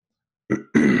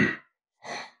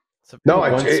 No,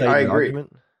 I agree.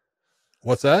 Argument.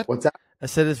 What's that? I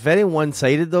said it's very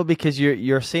one-sided though, because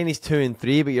you're saying he's 2 and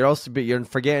 3, but you're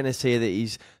forgetting to say that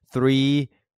he's three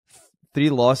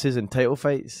losses in title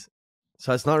fights.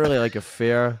 So it's not really like a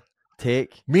fair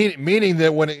take. Meaning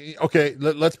that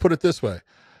let's put it this way.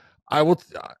 I'm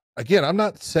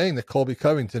not saying that Colby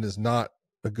Covington is not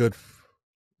a good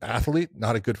athlete,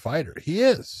 not a good fighter. He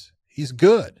is. He's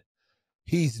good.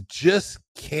 He's just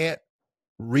can't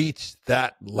reach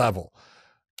that level.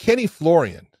 Kenny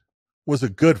Florian was a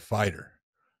good fighter.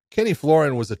 Kenny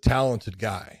Florian was a talented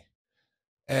guy.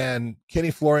 And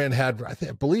Kenny Florian had, I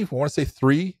want to say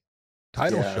 3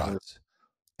 title shots.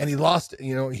 And he lost,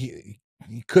 he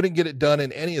couldn't get it done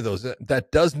in any of those.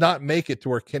 That does not make it to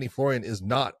where Kenny Florian is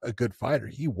not a good fighter.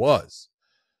 He was.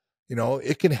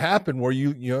 It can happen where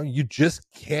you just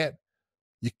can't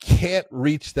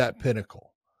reach that pinnacle.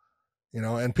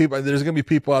 And there's going to be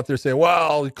people out there saying,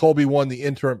 "Well, Colby won the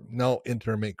interim." No,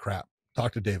 interim ain't crap.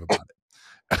 Talk to Dave about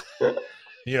it.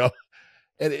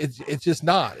 And it's just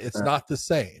not. It's not the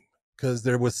same, because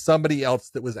there was somebody else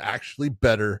that was actually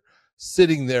better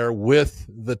sitting there with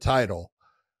the title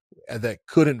and that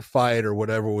couldn't fight or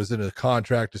whatever, was in a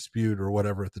contract dispute or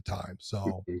whatever at the time.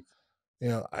 So,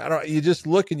 you just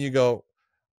look and you go,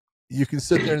 you can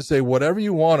sit there and say whatever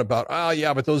you want about,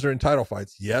 but those are in title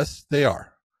fights. Yes, they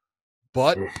are.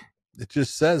 But it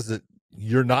just says that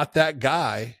you're not that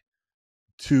guy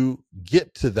to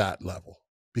get to that level,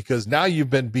 because now you've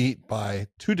been beat by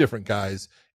 2 different guys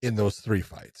in those 3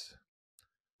 fights.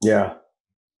 Yeah.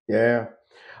 Yeah.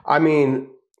 I mean,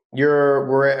 we've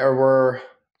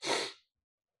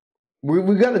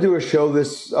got to do a show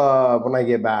this when I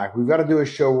get back. We've got to do a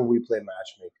show where we play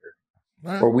matchmaker,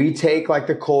 where we take like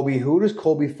the Colby. Who does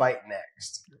Colby fight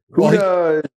next?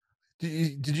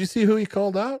 Did you see who he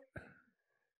called out?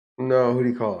 No, who do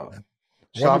you call out?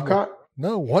 Wonder Boy. Shavkat?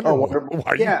 No, Wonder Boy.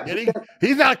 Are you kidding?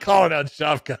 He's not calling out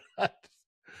Shavkat.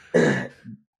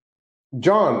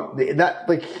 John,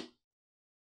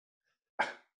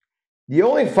 the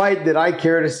only fight that I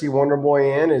care to see Wonder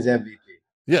Boy in is MVP.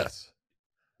 Yes.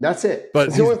 That's it.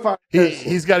 But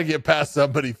he's got to get past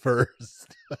somebody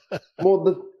first.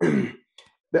 Well,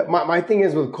 my thing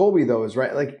is with Colby though is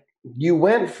right. Like you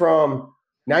went from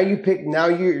you're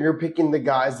picking the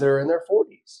guys that are in their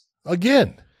 40s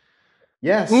again.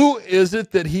 Yes. Who is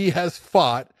it that he has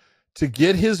fought to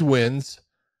get his wins?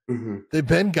 Mm-hmm. They've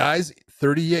been guys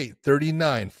 38,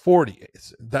 39, 40.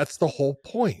 That's the whole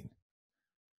point.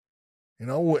 You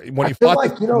know, when he fought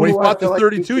the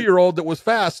 32-year-old that was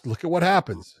fast, look at what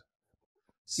happens.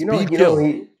 You know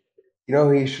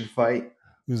who he should fight?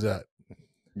 Who's that?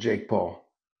 Jake Paul.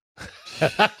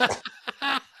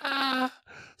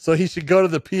 So he should go to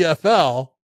the PFL.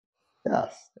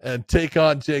 Yes. And take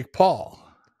on Jake Paul.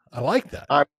 I like that.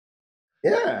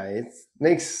 Yeah, it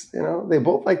makes, they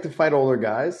both like to fight older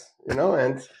guys,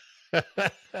 and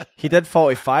he did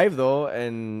 45 though,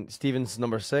 and Steven's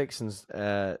number 6, and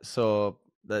so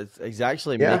he's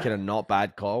actually making a not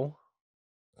bad call.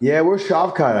 Yeah, where's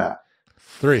Shavkat at?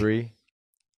 3.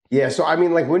 Yeah, so I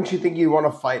mean, like, wouldn't you think you'd want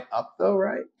to fight up though,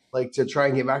 right? Like to try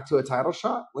and get back to a title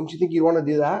shot? Wouldn't you think you'd want to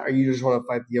do that, or you just want to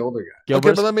fight the older guy?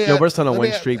 Gilbert's on a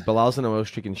win streak, Bilal's on a win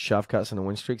streak, and Shavkat's on a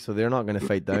win streak, so they're not going to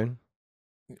fight down.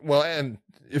 Well, and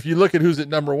if you look at who's at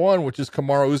number 1, which is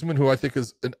Kamaru Usman, who I think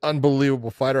is an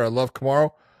unbelievable fighter. I love Kamaru.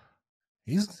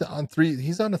 He's on a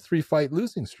 3-fight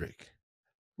losing streak.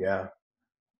 Yeah.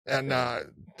 And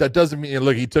that doesn't mean,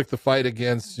 look, he took the fight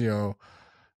against,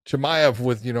 Chimaev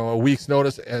with, a week's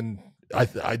notice. And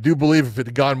I do believe if it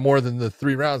had gone more than the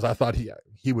 3 rounds, I thought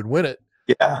he would win it.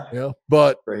 Yeah.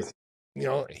 But, crazy.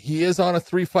 He is on a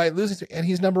 3-fight losing streak and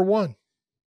he's number 1.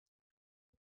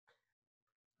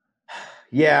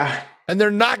 Yeah. And they're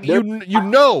not, they're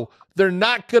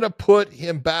not going to put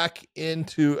him back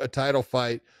into a title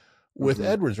fight with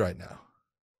Edwards right now.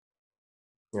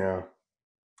 Yeah.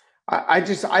 I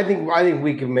think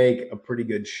we can make a pretty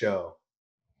good show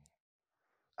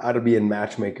out of being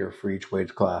matchmaker for each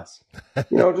weight class.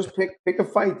 Just pick a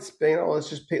fight. Let's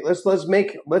just pick, let's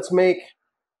make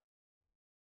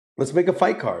a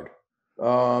fight card.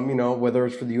 Whether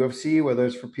it's for the UFC, whether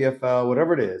it's for PFL,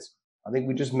 whatever it is. I think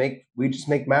we just make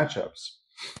matchups.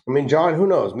 I mean, John, who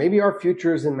knows? Maybe our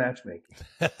future is in matchmaking.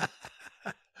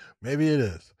 Maybe it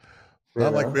is.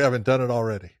 Not like we haven't done it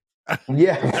already.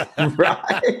 Yeah,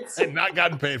 right. And not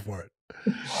gotten paid for it.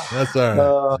 That's all right.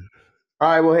 All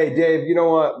right. Well, hey, Dave. You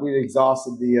know what? We've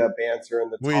exhausted the banter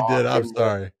and the talk. We did. I'm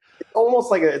sorry.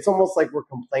 It's almost like we're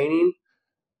complaining.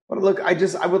 But look, I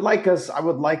would like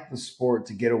the sport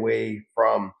to get away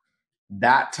from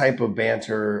that type of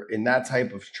banter and that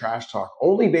type of trash talk,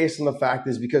 only based on the fact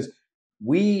is because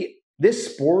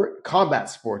this sport, combat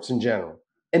sports in general,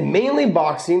 and mainly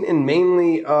boxing and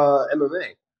mainly MMA,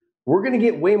 we're going to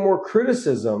get way more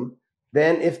criticism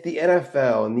than if the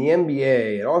NFL and the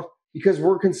NBA and all, because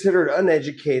we're considered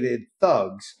uneducated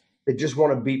thugs that just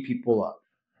want to beat people up.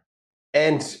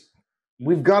 And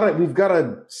we've got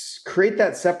to create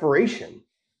that separation.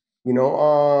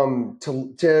 To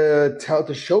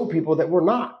show people that we're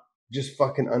not just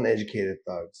fucking uneducated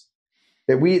thugs,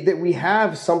 that we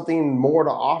have something more to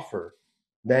offer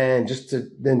than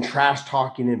trash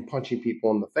talking and punching people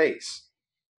in the face.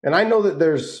 And I know that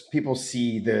there's people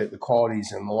see the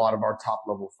qualities in a lot of our top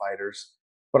level fighters,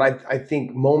 but I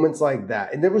think moments like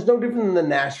that, and there was no different than the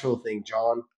Nashville thing,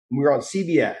 John. We were on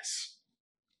CBS,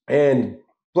 and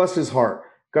bless his heart,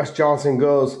 Gus Johnson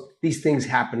goes, "These things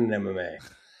happen in MMA."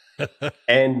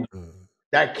 And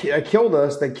that killed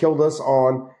us. That killed us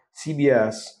on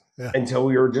CBS until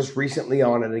we were just recently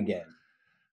on it again.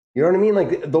 You know what I mean?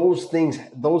 Like those things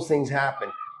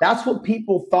happen. That's what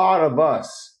people thought of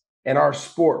us and our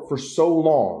sport for so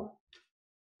long.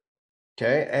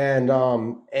 Okay, and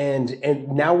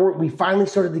now we finally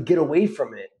started to get away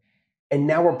from it, and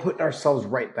now we're putting ourselves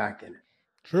right back in it.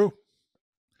 True.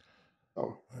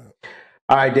 So.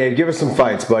 All right, Dave, give us some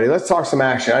fights, buddy. Let's talk some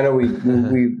action. I know we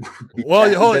beat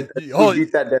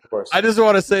that dead horse. I just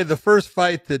want to say the first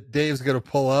fight that Dave's going to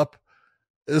pull up,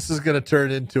 this is going to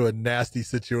turn into a nasty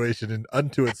situation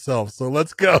unto itself. So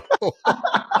let's go.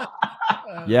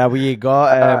 Yeah, we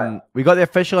got the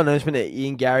official announcement that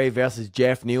Ian Garry versus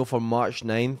Geoff Neal for March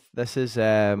 9th. This is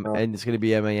and it's going to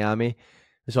be in Miami.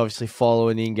 It's obviously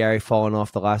following Ian Garry falling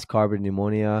off the last card with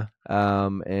pneumonia.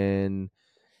 And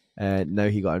now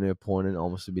he got a new opponent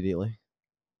almost immediately.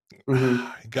 Mm-hmm.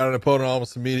 He got an opponent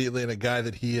almost immediately, and a guy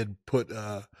that he had put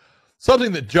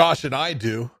something that Josh and I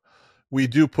do, we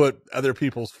do put other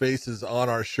people's faces on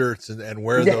our shirts and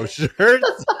wear those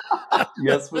shirts.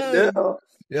 Yes, we do.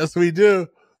 Yes, we do.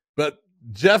 But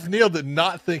Geoff Neal did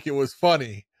not think it was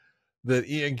funny that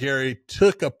Ian Garry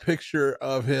took a picture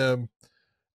of him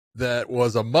that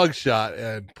was a mugshot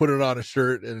and put it on a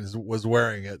shirt and was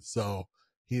wearing it. So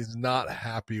he's not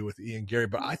happy with Ian Garry.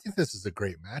 But I think this is a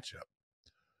great matchup.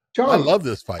 John, I love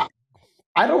this fight.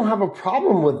 I don't have a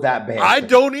problem with that band. I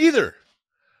don't either.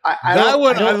 I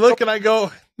look and I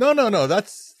go, no.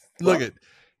 Look at,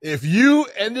 if you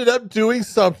ended up doing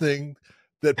something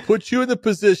that puts you in the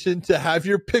position to have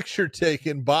your picture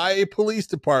taken by a police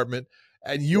department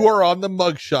and you are on the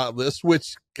mugshot list,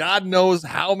 which God knows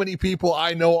how many people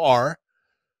I know are.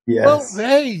 Yes. Well,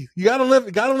 hey, you gotta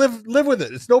live with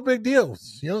it. It's no big deal.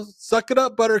 Suck it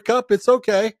up, Buttercup. It's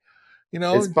okay.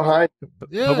 It's behind.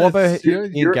 Yeah. But what about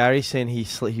Ian Garry saying he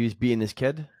was beating his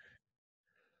kid?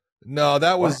 No,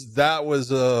 that was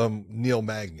Neil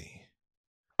Magny.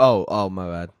 Oh, my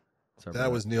bad. Sorry,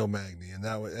 that was Neil Magny, and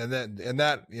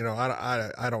that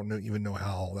I don't even know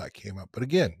how all that came up. But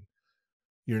again,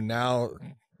 you're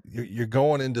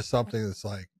going into something that's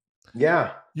like,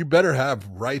 yeah, you better have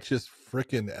righteous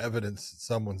freaking evidence that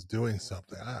someone's doing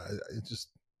something.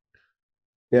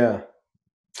 Yeah.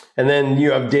 And then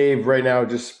you have Dave right now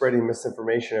just spreading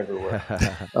misinformation everywhere.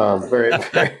 Very,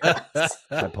 very I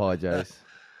apologize.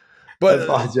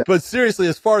 But seriously,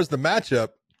 as far as the matchup,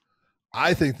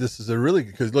 I think this is a really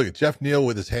good, because look at Geoff Neal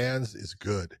with his hands is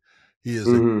good. He is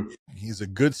he's a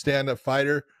good stand-up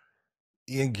fighter.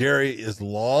 Ian Garry is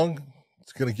long.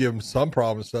 It's going to give him some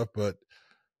problem stuff, but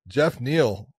Geoff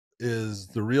Neal is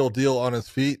the real deal on his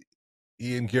feet.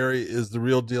 Ian Garry is the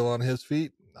real deal on his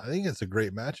feet. I think it's a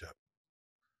great matchup.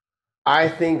 I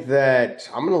think that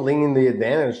I'm going to lean the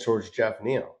advantage towards Geoff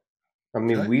Neal. I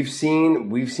mean, okay. we've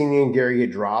seen Ian Garry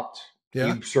get dropped.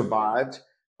 Yeah. He survived,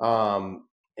 and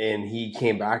he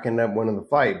came back and ended up winning the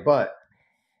fight. But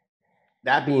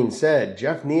that being said,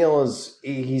 Geoff Neal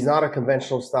he's not a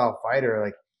conventional style fighter.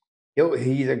 Like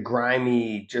he's a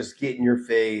grimy, just get in your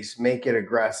face, make it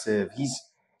aggressive.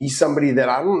 He's somebody that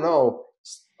I don't know.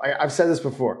 I've said this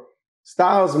before.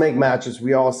 Styles make matches.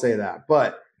 We all say that,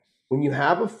 but when you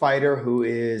have a fighter who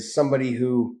is somebody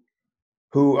who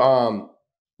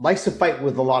likes to fight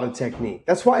with a lot of technique,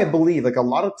 that's why I believe like a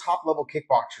lot of top level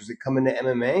kickboxers that come into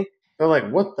MMA, they're like,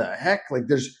 what the heck? Like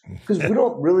because we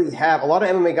don't really have, a lot of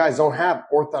MMA guys don't have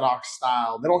orthodox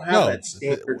style. They don't have that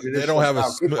standard. They don't have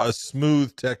a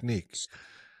smooth technique.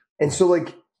 And so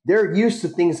like they're used to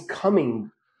things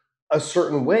coming a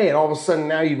certain way. And all of a sudden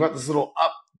now you've got this little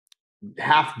up,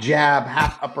 half jab,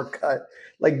 half uppercut.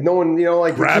 Like no one,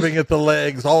 like grabbing at the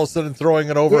legs, all of a sudden throwing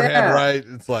an overhand right.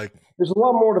 It's like there's a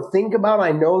lot more to think about.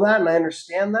 I know that and I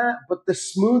understand that, but the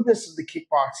smoothness of the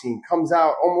kickboxing comes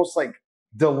out almost like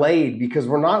delayed because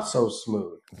we're not so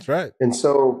smooth. That's right. And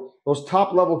so those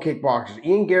top level kickboxers,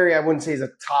 Ian Garry, I wouldn't say he's a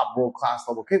top world class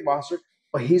level kickboxer,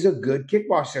 but he's a good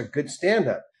kickboxer, a good stand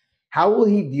up. How will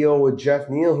he deal with Geoff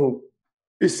Neal, who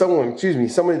is somebody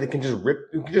that can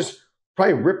just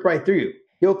probably rip right through you?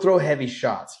 He'll throw heavy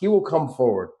shots. He will come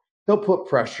forward. He'll put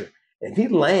pressure. And if he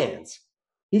lands,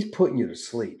 he's putting you to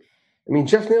sleep. I mean,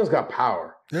 Geoff Neal's got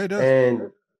power. Yeah, he does.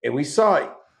 And we saw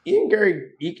it. Ian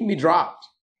Garry, he can be dropped.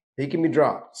 He can be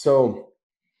dropped. So,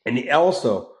 and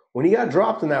also, when he got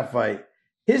dropped in that fight,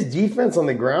 his defense on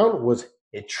the ground was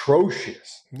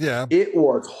atrocious. Yeah. It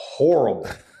was horrible.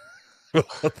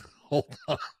 Hold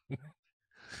on.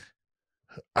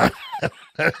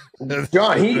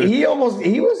 John, he almost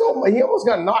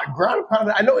got knocked ground and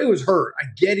pounded. I know he was hurt. I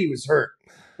get he was hurt,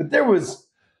 but there was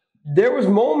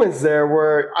moments there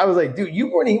where I was like, dude, he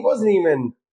wasn't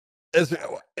even.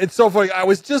 It's so funny. I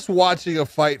was just watching a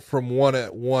fight from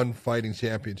one fighting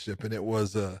championship, and it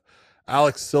was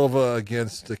Alex Silva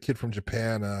against a kid from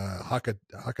Japan,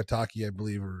 Hakataki, I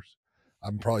believe, or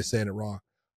I'm probably saying it wrong.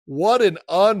 What an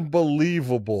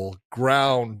unbelievable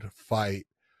ground fight.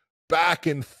 Back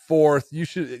and forth. You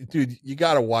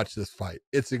got to watch this fight.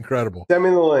 It's incredible. Send me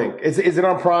the link. Is it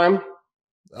on Prime?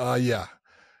 Yeah.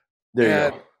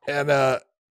 There you go.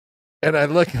 And I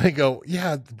look and I go,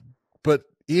 yeah, but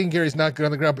Ian Garry's not good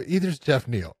on the ground, but either's Geoff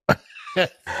Neal.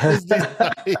 He's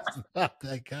not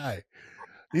that guy.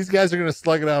 These guys are going to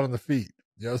slug it out on the feet.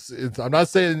 I'm not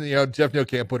saying Geoff Neal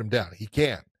can't put him down. He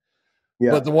can.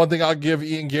 Yeah. But the one thing I'll give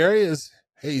Ian Garry is,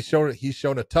 hey, he's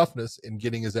shown a toughness in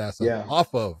getting his ass up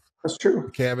off of that's true.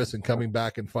 The canvas and coming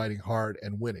back and fighting hard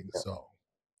and winning. Yeah. So,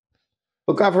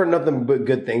 look, I've heard nothing but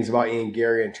good things about Ian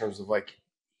Garry in terms of like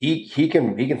he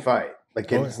can fight.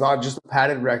 Like it's not just a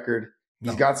padded record.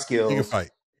 He's got skills. He can fight.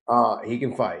 He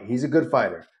can fight. He's a good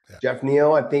fighter. Geoff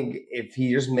Neal, I think if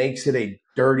he just makes it a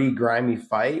dirty, grimy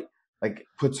fight, like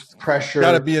puts pressure.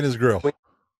 Got to be in his grill.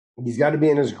 He's got to be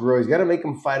in his grill. He's got to make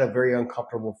him fight a very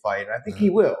uncomfortable fight. And I think he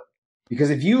will. Because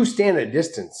if you stand at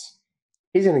distance,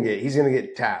 he's gonna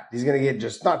get tapped. He's gonna get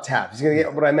just not tapped. He's gonna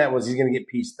get what I meant was he's gonna get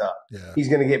pieced up. Yeah. He's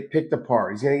gonna get picked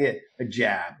apart. He's gonna get a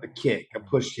jab, a kick, a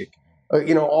push kick.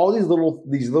 All these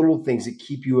little things that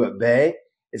keep you at bay.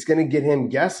 It's gonna get him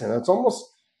guessing.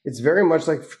 It's very much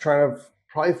like trying to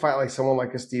probably fight like someone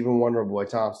like a Stephen Wonderboy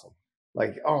Thomson.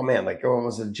 Like, oh man, like, oh, it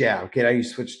was a jab. Okay, now you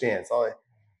switch stance. Like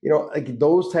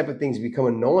those type of things become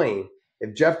annoying.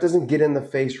 If Geoff doesn't get in the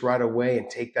face right away and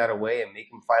take that away and make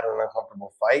him fight an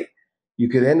uncomfortable fight, you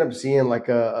could end up seeing like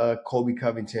a Colby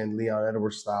Covington, Leon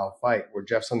Edwards style fight where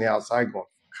Jeff's on the outside going,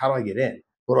 how do I get in?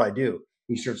 What do I do?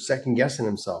 He starts second guessing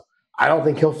himself. I don't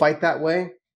think he'll fight that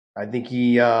way. I think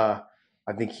he may fight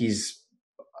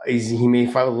with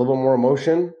a little bit more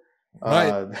emotion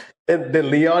than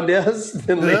Leon does.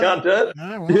 But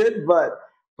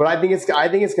I think it's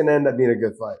going to end up being a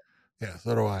good fight. Yeah,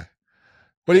 so do I.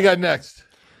 What do you got next?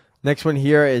 Next one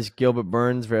here is Gilbert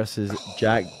Burns versus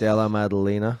Jack Della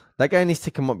Madalena. That guy needs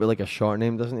to come up with like a short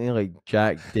name, doesn't he? Like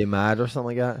Jack Demad or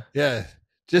something like that. Yeah,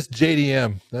 just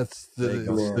JDM. That's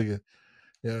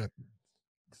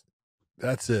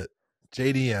that's it.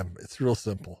 JDM. It's real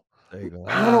simple. There you go.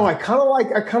 I don't know. I kind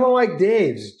of like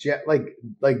Dave's like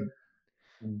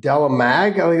Della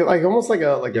Mag, like almost like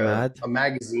a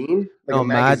magazine, like a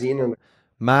magazine.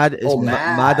 Mad is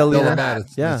Madalena. Mad.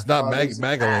 It's not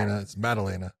Magdalena. It's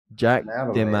Madalena. Jack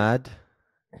Demad.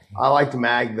 I liked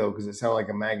Mag though because it sounded like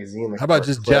a magazine. Like how about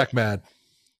just Jack Mad?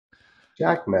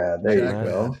 Jack Mad. There you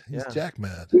go. He's Jack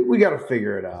Mad. We got to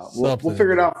figure it out. We'll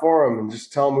figure it out for him and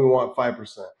just tell him we want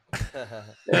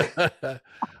 5%.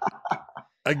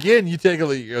 Again, you take a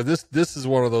look. This is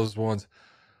one of those ones.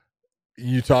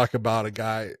 You talk about a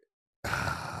guy.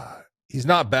 He's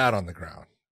not bad on the ground.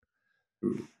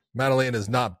 Madalena is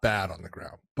not bad on the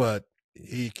ground, but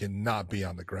he cannot be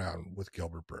on the ground with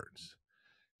Gilbert Burns.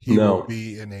 He will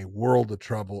be in a world of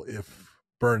trouble if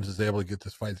Burns is able to get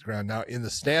this fight to the ground. Now, in the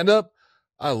stand-up,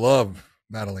 I love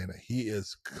Madalena. He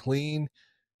is clean.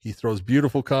 He throws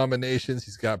beautiful combinations.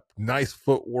 He's got nice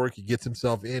footwork. He gets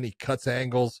himself in. He cuts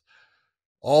angles.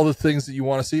 All the things that you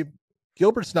want to see.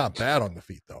 Gilbert's not bad on the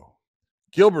feet, though.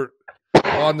 Gilbert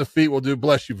on the feet will do,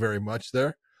 bless you very much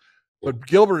there. But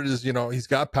Gilbert is, he's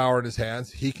got power in his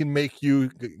hands. He can make you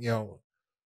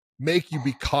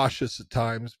be cautious at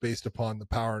times based upon the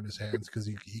power in his hands because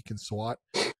he can swat.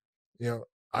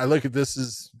 I look at this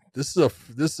is a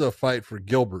fight for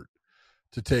Gilbert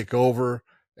to take over,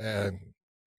 and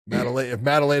if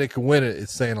Madalena can win it,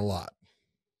 it's saying a lot.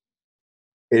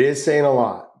 It is saying a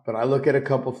lot, but I look at a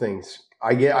couple things.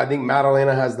 I think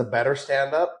Madalena has the better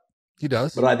stand-up. He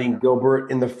does. But I think Gilbert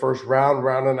in the first round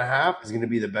and a half, is going to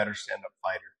be the better stand-up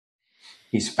fighter.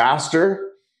 He's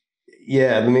faster.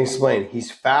 Yeah, let me explain.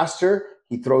 He's faster.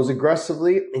 He throws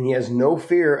aggressively, and he has no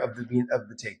fear of the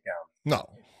takedown. No.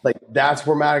 Like that's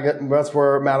where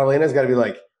Madalena's got to be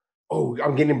like, oh,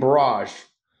 I'm getting barrage.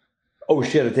 Oh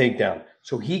shit, a takedown.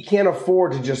 So he can't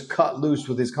afford to just cut loose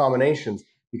with his combinations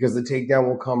because the takedown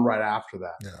will come right after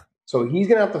that. Yeah. So he's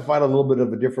going to have to fight a little bit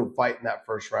of a different fight in that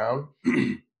first round.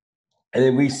 And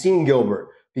then we've seen Gilbert,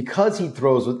 because he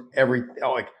throws with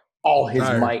all his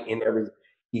might and everything,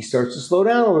 he starts to slow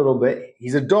down a little bit.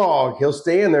 He's a dog. He'll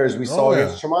stay in there, as we saw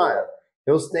against Chimaev.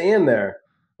 He'll stay in there.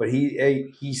 But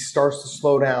he starts to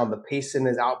slow down. The pace in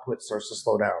his output starts to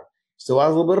slow down. Still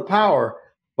has a little bit of power,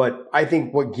 but I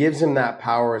think what gives him that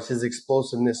power is his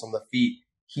explosiveness on the feet.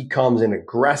 He comes in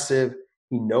aggressive.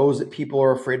 He knows that people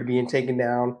are afraid of being taken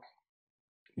down.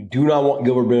 You do not want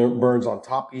Gilbert Burns on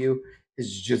top of you.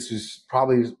 His jiu-jitsu is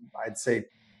probably, I'd say,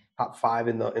 top 5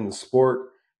 in the sport.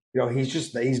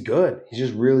 He's good. He's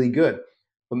just really good.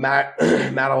 But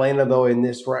Madalena, though, in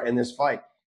this fight,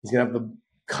 he's gonna have to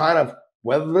kind of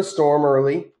weather the storm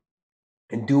early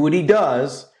and do what he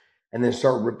does, and then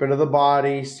start ripping to the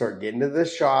body, start getting to the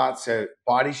shots,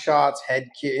 body shots, head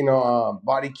kick,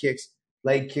 body kicks,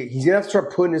 leg kick. He's gonna have to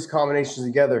start putting his combinations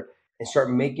together and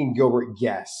start making Gilbert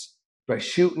guess. Do I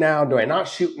shoot now? Do I not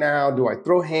shoot now? Do I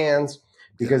throw hands?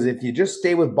 Because if you just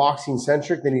stay with boxing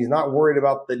centric, then he's not worried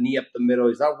about the knee up the middle.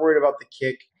 He's not worried about the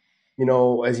kick,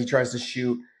 as he tries to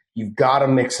shoot. You've got to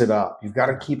mix it up. You've got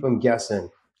to keep him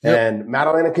guessing. Yep. And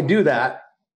Madalena can do that.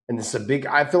 And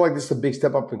I feel like this is a big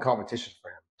step up in competition for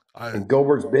him. And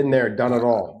Gilbert's been there, done it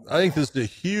all. I think this is a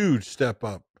huge step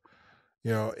up,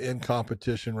 in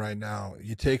competition right now.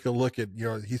 You take a look at,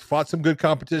 he's fought some good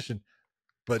competition,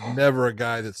 but never a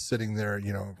guy that's sitting there,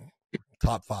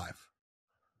 top 5.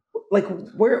 like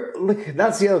where? Look,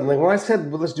 that's the other thing. Like when I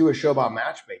said, well, let's do a show about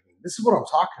matchmaking, this is what I'm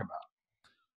talking about.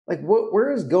 Like,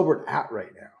 where is Gilbert at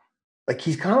right now? Like,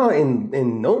 he's kind of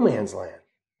in no man's land.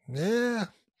 Yeah.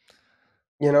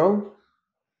 You know?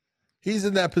 He's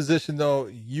in that position, though.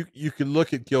 You could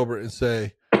look at Gilbert and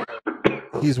say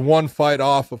he's one fight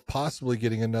off of possibly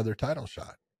getting another title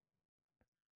shot.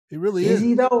 He really is. Is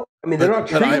he, though? I mean, they're not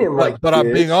treating him like But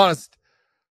I'm being honest.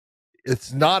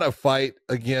 It's not a fight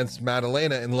against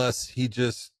Madalena unless he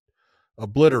just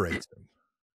obliterates him.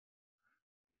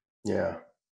 Yeah.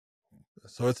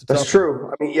 So it's That's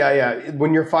true. I mean, yeah.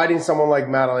 When you're fighting someone like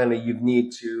Madalena, you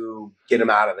need to get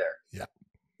him out of there. Yeah.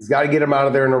 He's got to get him out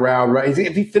of there in a round, right?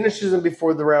 If he finishes him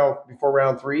before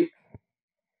round 3,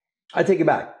 I take it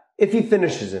back. If he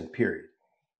finishes him, period.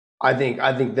 I think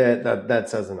that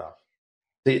says enough.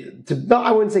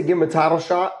 I wouldn't say give him a title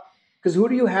shot, because who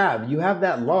do you have? You have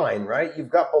that line, right? You've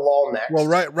got Bilal next. Well,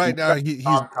 right now he's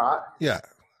caught. Yeah.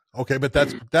 Okay, but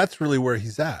that's really where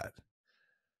he's at.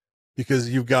 Because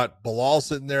you've got Bilal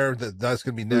sitting there, that's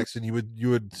going to be next, and you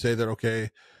would say that,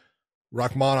 okay,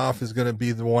 Rakhmonov is going to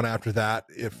be the one after that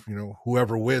if,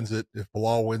 whoever wins it, if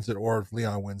Bilal wins it or if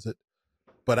Leon wins it.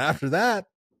 But after that,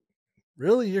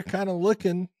 really, you're kind of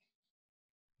looking,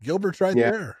 Gilbert's right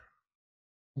there.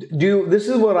 This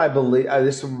is what I believe.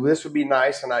 This would be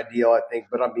nice and ideal, I think,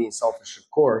 but I'm being selfish,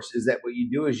 of course, is that what you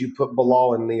do is you put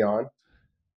Bilal and Leon,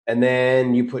 and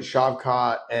then you put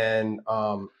Shavkat and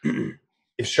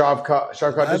if Shavkat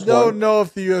I don't know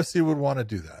if the UFC would want to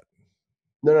do that.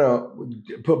 No.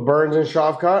 Put Burns and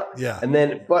Shavkat. Yeah. And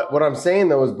then, but what I'm saying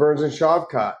though is Burns and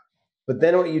Shavkat. But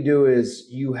then what you do is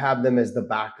you have them as the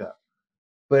backup.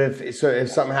 But if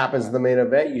something happens in the main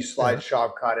event, you slide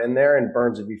Shavkat in there and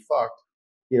Burns would be fucked.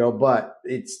 But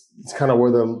it's kind of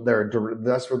where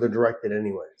that's where they're directed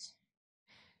anyways.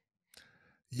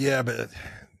 Yeah, but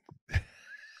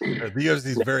the UFC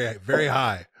is very, very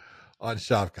high on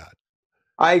Shavkat.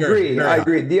 I agree. I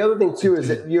agree. The other thing too is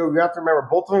that you have to remember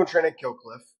both of them train at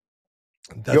Killcliff.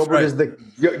 Gilbert's the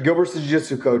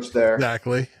jiu-jitsu coach there.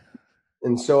 Exactly.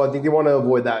 And so I think they want to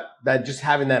avoid that just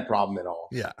having that problem at all.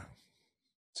 Yeah.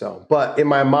 So, but in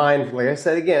my mind, like I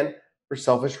said again, for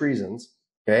selfish reasons,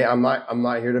 okay, I'm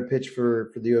not here to pitch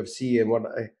for the UFC,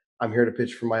 and I'm here to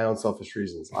pitch for my own selfish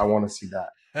reasons. I want to see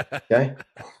that. Okay.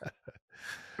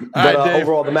 But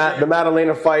overall, the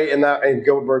Madalena fight and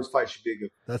Gilbert Burns fight should be a good.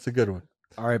 That's a good one.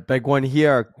 All right, big one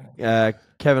here.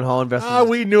 Kevin Holland versus.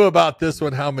 We knew about this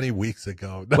one how many weeks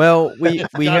ago? Well, we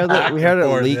heard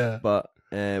it leaked, but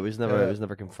it was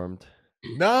never confirmed.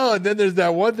 No, and then there's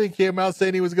that one thing came out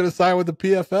saying he was going to sign with the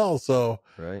PFL. So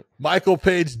right, Michael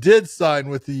Page did sign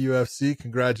with the UFC.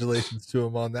 Congratulations to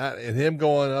him on that, and him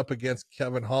going up against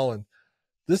Kevin Holland.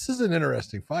 This is an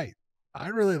interesting fight. I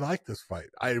really like this fight.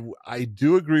 I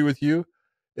do agree with you.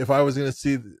 If I was going to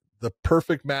see the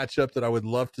perfect matchup that I would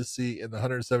love to see in the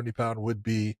 170-pound would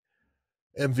be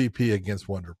MVP against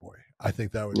Wonder Boy. I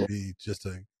think that would be just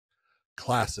a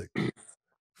classic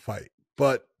fight.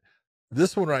 But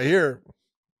this one right here,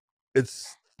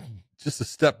 it's just a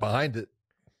step behind it.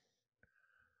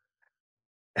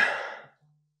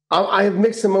 I have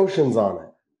mixed emotions on it.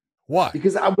 Why?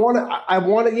 Because I want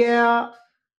to, yeah.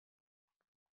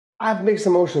 I have mixed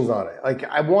emotions on it. Like,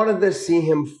 I wanted to see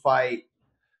him fight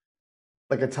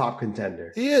like a top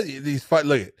contender. He's fight.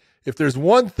 Look, if there's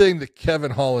one thing that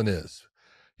Kevin Holland is,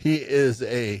 he is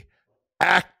a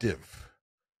active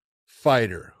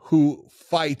fighter who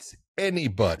fights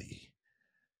anybody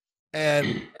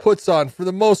and puts on, for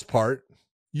the most part,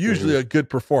 usually a good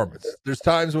performance. There's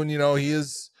times when, he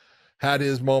has had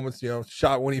his moments,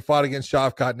 shot when he fought against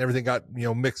Shavkat and everything got,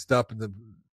 mixed up and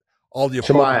all the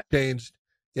opponents changed.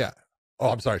 Yeah. Oh,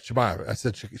 I'm sorry, Chimaev. I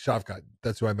said Shavkat.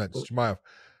 That's who I meant. Chimaev.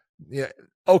 Yeah.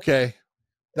 Okay.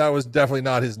 That was definitely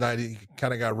not his night. He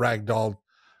kind of got ragdolled.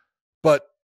 But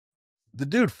the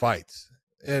dude fights.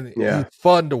 And he's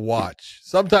fun to watch.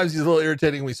 Sometimes he's a little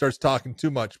irritating when he starts talking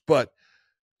too much. But,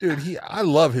 dude, I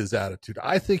love his attitude.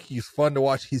 I think he's fun to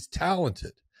watch. He's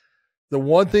talented. The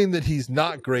one thing that he's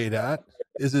not great at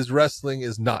is his wrestling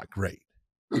is not great.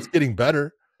 It's getting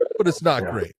better, but it's not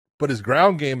great. But his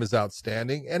ground game is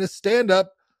outstanding, and his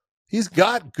stand-up, he's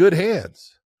got good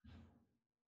hands.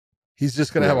 He's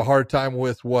just going to have a hard time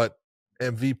with what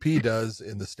MVP does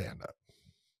in the stand-up.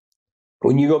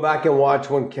 When you go back and watch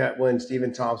when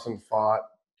Stephen Thomson fought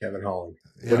Kevin Holland,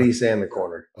 what did he say in the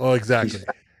corner? Oh, exactly.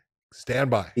 Stand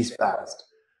by. He's fast.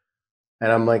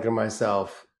 And I'm like to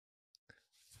myself,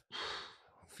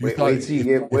 wait till you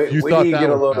get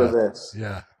a load of this.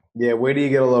 Yeah. Yeah, wait till you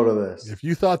get a load of this. If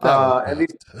you thought that was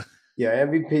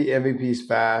MVP's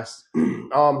fast.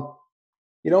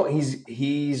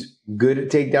 he's good at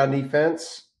takedown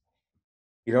defense.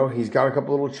 He's got a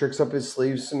couple little tricks up his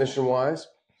sleeves submission wise.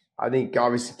 I think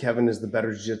obviously Kevin is the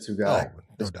better jiu-jitsu guy.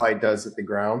 This fight does hit the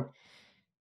ground.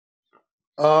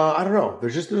 I don't know.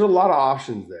 There's a lot of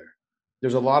options there.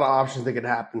 There's a lot of options that could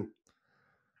happen.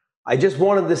 I just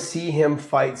wanted to see him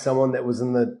fight someone that was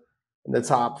in the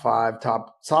top 5,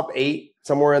 top 8,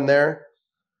 somewhere in there.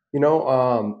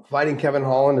 Fighting Kevin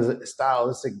Holland is a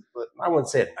stylistic, I wouldn't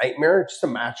say a nightmare, just a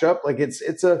matchup. Like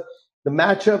the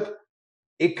matchup.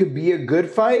 It could be a good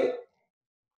fight.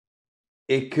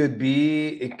 It could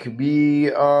be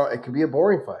a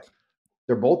boring fight.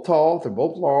 They're both tall. They're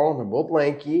both long. They're both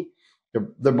lanky.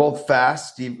 They're both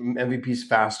fast. MVP's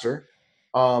faster.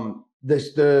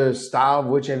 The style of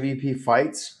which MVP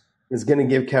fights is going to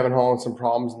give Kevin Holland some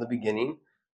problems in the beginning.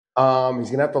 He's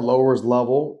going to have to lower his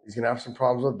level. He's going to have some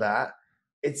problems with that.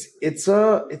 It's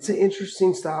an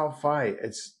interesting style of fight.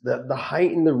 It's the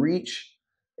height and the reach.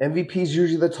 MVP's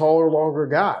usually the taller, longer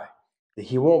guy.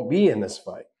 He won't be in this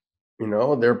fight.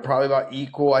 They're probably about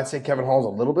equal. I'd say Kevin Holland's a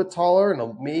little bit taller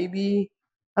and maybe,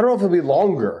 I don't know if he'll be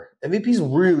longer. MVP's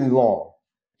really long,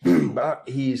 but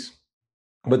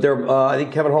I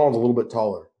think Kevin Holland's a little bit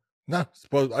taller. No,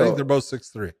 I think they're both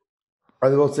 6'3".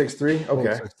 Are they both 6'3"?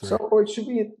 Okay. 6'3". So it should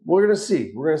be, we're going to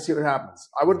see. We're going to see what happens.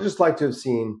 I would just like to have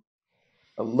seen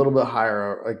a little bit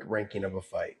higher ranking of a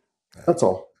fight. That's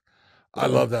all. I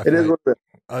love that fight. It is what it is.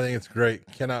 I think it's great.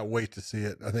 Cannot wait to see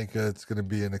it. I think it's going to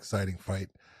be an exciting fight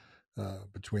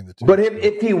between the two. But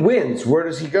if he wins, where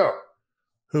does he go?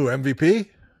 Who, MVP?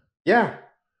 Yeah.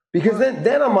 Because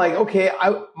then I'm like, okay,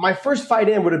 my first fight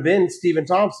in would have been Stephen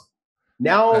Thomson.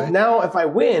 Now if I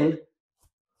win,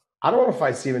 I don't want to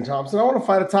fight Stephen Thomson. I want to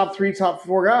fight a top 3, top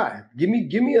 4 guy. Give me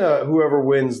whoever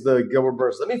wins the Gilbert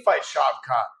Burns. Let me fight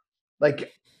Shavkat.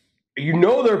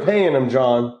 They're paying him,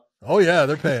 John. Oh, yeah,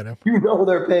 they're paying him.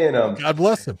 They're paying him. God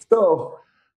bless him. So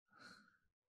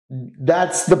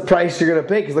that's the price you're going to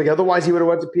pay. Because otherwise he would have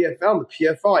went to PFL. And the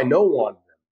PFL, I know, wanted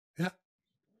him.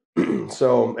 Yeah.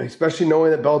 So especially knowing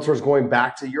that Bellator is going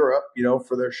back to Europe,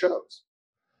 for their shows.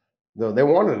 Though they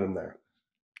wanted him there.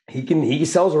 He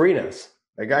sells arenas.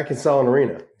 That guy can sell an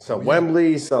arena. So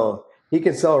Wembley, so he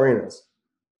can sell arenas.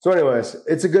 So anyways,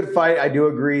 it's a good fight. I do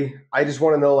agree. I just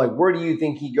want to know, where do you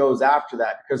think he goes after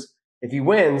that? Because if he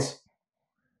wins,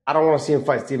 I don't want to see him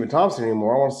fight Stephen Thomson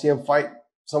anymore. I want to see him fight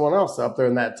someone else up there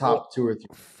in that top 2 or 3.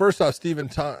 First off,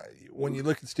 when you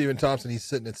look at Stephen Thomson, he's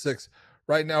sitting at 6.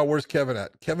 Right now, where's Kevin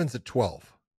at? Kevin's at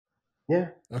 12. Yeah.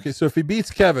 Okay, so if he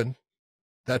beats Kevin,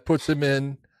 that puts him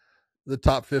in the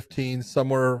top 15,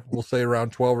 somewhere, we'll say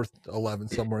around 12 or 11,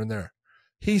 somewhere in there.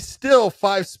 He's still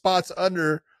 5 spots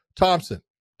under Thomson.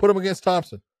 Put him against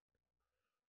Thomson.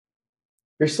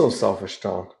 You're so selfish,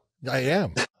 Tom. I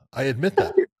am. I admit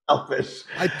that. You're selfish.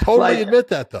 I totally admit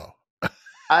that, though.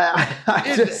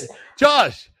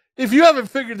 Josh, if you haven't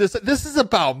figured this is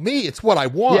about me. It's what I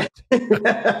want.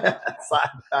 Yeah.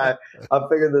 I'll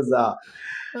figure this out.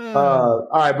 All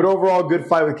right, but overall, good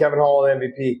fight with Kevin Holland,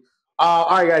 MVP. All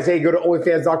right, guys. Hey, go to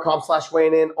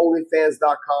onlyfans.com/weighing-in,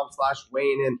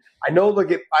 onlyfans.com/weighing-in. I know,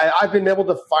 I've been able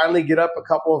to finally get up a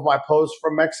couple of my posts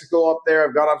from Mexico up there.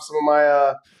 I've got up some of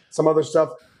my some other stuff.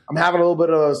 I'm having a little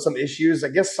bit of some issues. I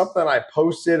guess something I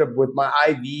posted with my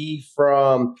IV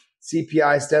from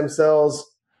CPI stem cells.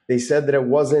 They said that I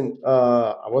wasn't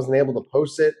able to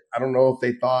post it. I don't know if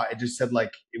they thought it just said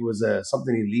it was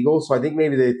something illegal. So I think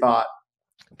maybe they thought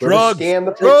drugs, scanned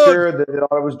the picture, that they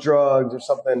thought it was drugs or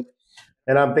something.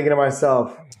 And I'm thinking to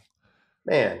myself,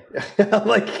 man,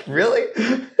 really?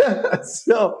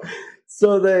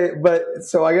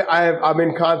 I'm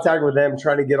in contact with them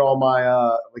trying to get all my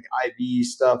IV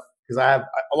stuff, because I have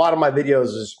a lot of my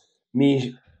videos is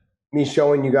me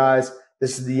showing you guys,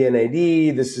 this is the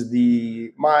NAD, this is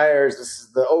the Myers, this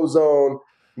is the ozone,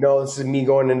 this is me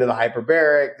going into the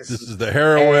hyperbaric, this is the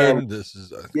heroin,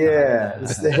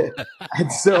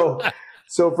 and so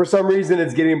for some reason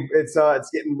it's getting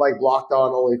blocked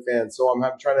on OnlyFans. So I'm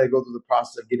trying to go through the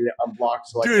process of getting it unblocked.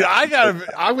 So dude,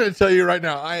 I'm going to tell you right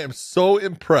now, I am so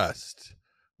impressed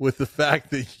with the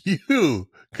fact that you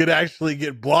could actually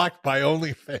get blocked by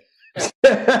OnlyFans.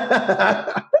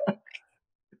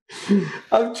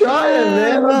 I'm trying,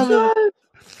 man. I'm trying.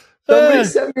 Somebody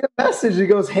sent me a message. He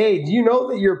goes, "Hey, do you know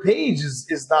that your page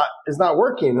is not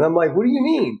working?" And I'm like, "What do you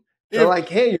mean?" They're like,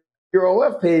 "Hey, your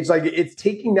OF page, it's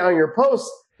taking down your post."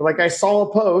 I saw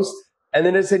a post, and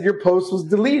then it said your post was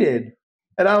deleted,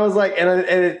 and I was like, and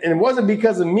it wasn't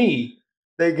because of me,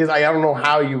 because I don't know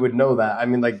how you would know that. I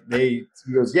mean, he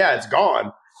goes, "Yeah, it's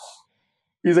gone."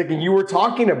 He's like, "And you were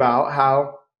talking about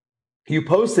how you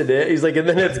posted it." He's like, "And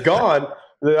then it's gone."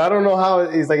 I don't know how.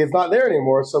 He's like, it's not there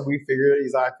anymore. So I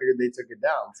figured they took it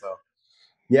down. So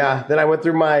yeah. Then I went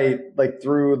through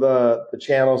through the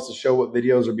channels to show what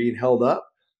videos are being held up,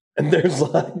 and there's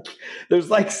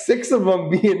like 6 of them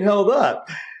being held up.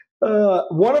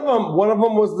 One of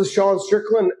them was the Sean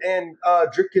Strickland and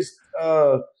Drickus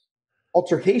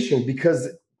altercation, because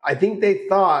I think they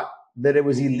thought that it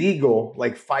was illegal,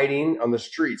 like fighting on the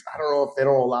streets. I don't know if they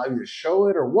don't allow you to show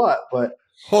it or what, but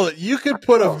hold it. You could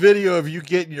put a video of you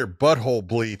getting your butthole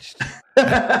bleached,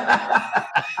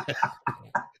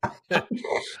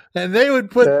 and they would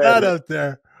put that out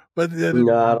there. But then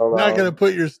not going to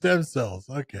put your stem cells.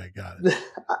 Okay, got it.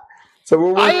 So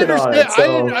we're working on it.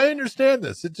 I understand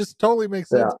this. It just totally makes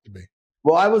sense to me.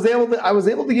 Well, I was able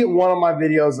to get one of my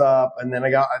videos up, and then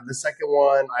I got the second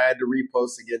one. I had to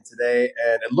repost again today,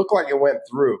 and it looked like it went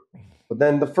through. But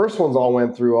then the first ones all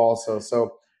went through also.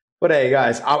 So, but hey,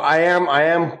 guys, I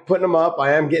am putting them up.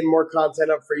 I am getting more content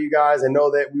up for you guys. I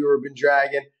know that we were been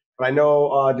dragging, but I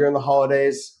know during the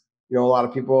holidays, a lot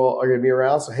of people are going to be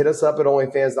around. So hit us up at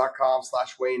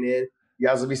onlyfans.com/weighing-in. You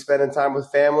guys will be spending time with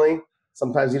family.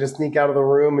 Sometimes you just sneak out of the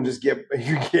room and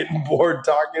you're getting bored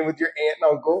talking with your aunt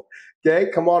and uncle.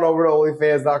 Okay, come on over to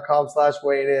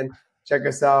onlyfans.com/weighing-in. Check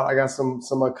us out. I got some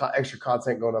extra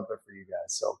content going up there for you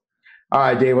guys. So, all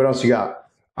right, Dave, what else you got?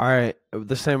 All right,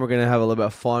 this time we're going to have a little bit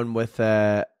of fun with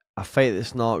a fight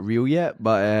that's not real yet,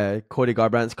 but Cody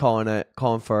Garbrandt's calling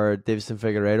for Davison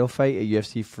Figueiredo fight at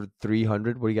UFC for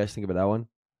 300. What do you guys think about that one?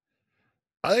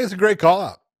 I think it's a great call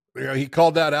out. He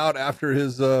called that out after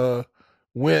his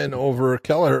win over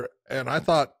Kelleher, and I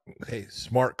thought, hey,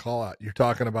 smart call out. You're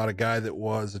talking about a guy that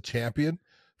was a champion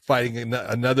fighting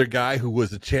another guy who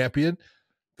was a champion.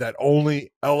 That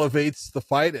only elevates the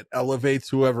fight. It elevates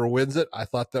whoever wins it. I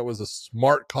thought that was a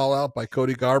smart call out by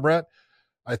Cody Garbrandt.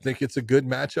 I think it's a good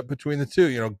matchup between the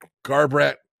two.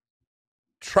 Garbrandt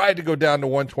tried to go down to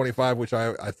 125, which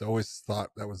I always thought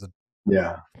that was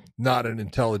not an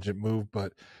intelligent move,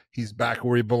 but he's back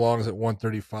where he belongs at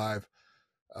 135.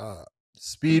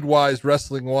 Speed-wise,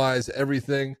 wrestling-wise,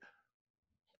 everything,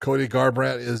 Cody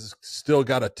Garbrandt is still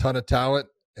got a ton of talent,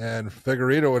 and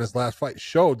Figueiredo in his last fight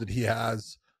showed that he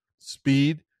has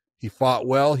speed. He fought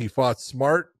well. He fought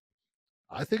smart.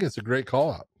 I think it's a great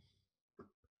call-out.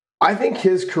 I think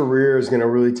his career is going to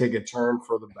really take a turn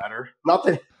for the better. Not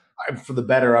that for the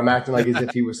better. I'm acting like as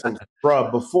if he was some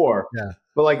scrub before. Yeah.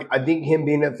 But I think him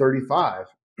being at 35,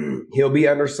 he'll be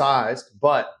undersized,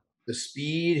 but the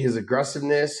speed, his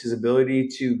aggressiveness, his ability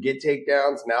to get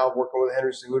takedowns, now working with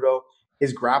Henry Cejudo,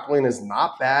 his grappling is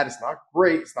not bad. It's not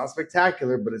great. It's not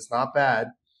spectacular, but it's not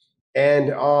bad.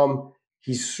 And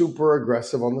he's super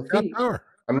aggressive on the feet. Power.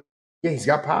 He's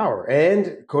got power.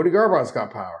 And Cody Garbrandt's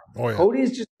got power. Oh, yeah.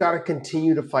 Cody's just got to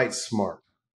continue to fight smart.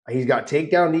 He's got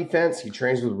takedown defense. He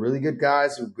trains with really good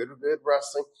guys who are good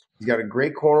wrestling. He's got a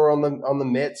great corner on the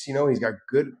mitts. He's got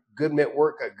good mitt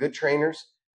work, got good trainers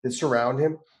that surround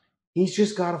him. He's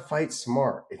just got to fight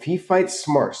smart. If he fights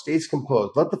smart, stays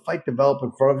composed, let the fight develop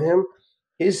in front of him,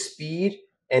 his speed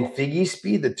and Figgy's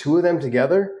speed, the two of them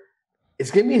together,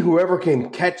 it's going to be whoever can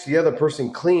catch the other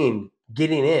person clean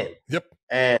getting in. Yep.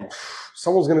 And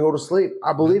someone's going to go to sleep.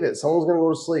 I believe it. Someone's going to go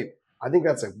to sleep. I think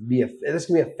this going to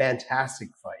be a fantastic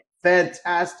fight.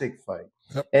 Fantastic fight.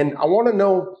 Yep. And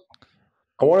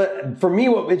for me,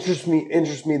 what interests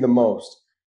me the most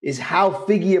is how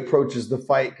Figgy approaches the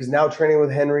fight, because now training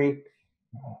with Henry,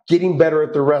 getting better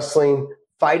at the wrestling,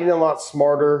 fighting a lot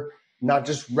smarter, not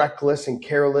just reckless and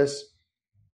careless.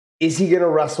 Is he going to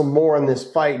wrestle more in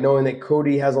this fight, knowing that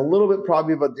Cody has a little bit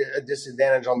probably of a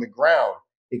disadvantage on the ground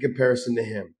in comparison to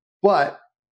him? But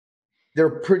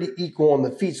they're pretty equal on the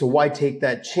feet, so why take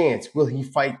that chance? Will he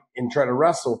fight and try to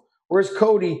wrestle? Whereas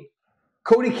Cody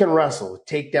can wrestle,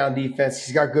 takedown defense.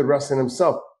 He's got good wrestling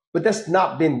himself. But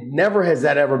never has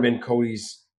that ever been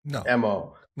Cody's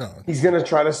MO. No. He's going to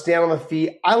try to stand on the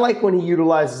feet. I like when he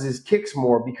utilizes his kicks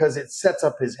more because it sets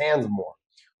up his hands more.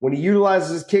 When he utilizes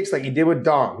his kicks like he did with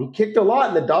Dom. He kicked a lot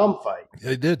in the Dom fight. Yeah,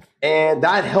 he did. And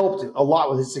that helped a lot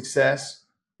with his success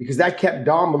because that kept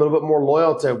Dom a little bit more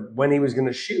loyal to when he was going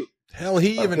to shoot. Hell,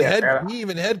 he even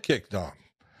head kicked Dom.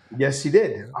 Yes, he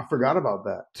did. I forgot about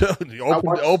that. He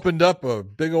opened up a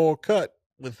big old cut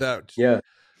with that shot. Yeah.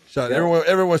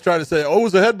 Everyone's trying to say, it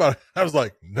was a headbutt. I was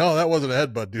like, no, that wasn't a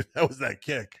headbutt, dude. That was that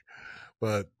kick.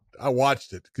 But I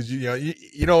watched it because,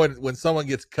 when someone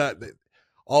gets cut,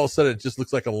 all of a sudden it just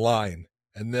looks like a line.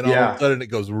 And then all of a sudden it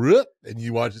goes, rip, and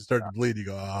you watch it start to bleed. You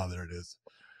go, there it is.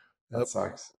 That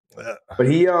sucks. But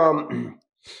he,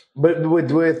 but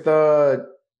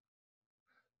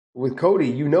with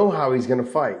Cody, how he's going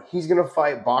to fight. He's going to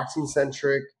fight boxing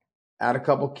centric, add a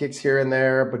couple kicks here and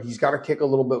there, but he's got to kick a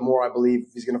little bit more, I believe,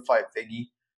 if he's going to fight Figgy.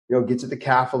 Gets at the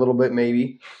calf a little bit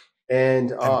maybe,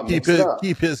 and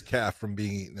keep his calf from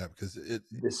being eaten up because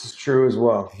this is true as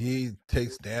well. He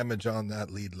takes damage on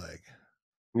that lead leg.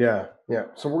 Yeah.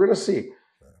 So we're gonna see,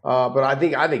 but I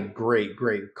think great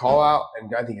call out,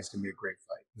 and I think it's gonna be a great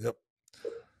fight. Yep.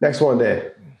 Next one,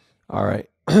 Dave. All right.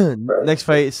 Next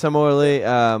fight, similarly,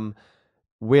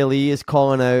 Weili is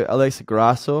calling out Alexa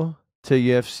Grasso to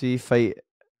UFC fight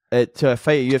to a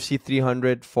fight at UFC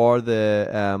 300 for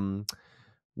the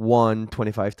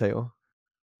 125 title.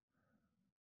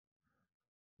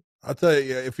 I'll tell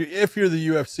you, if you're the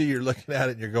UFC, you're looking at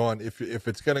it and you're going, if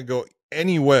it's going to go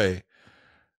any way,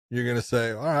 you're going to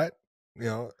say, all right,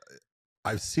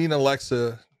 I've seen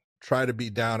Alexa try to be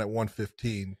down at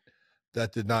 115.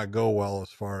 That did not go well as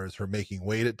far as her making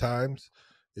weight at times.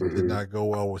 It did not go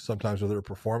well sometimes with her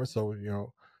performance. So,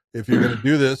 if you're going to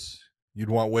do this, you'd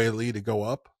want Weili to go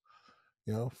up,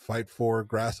 fight for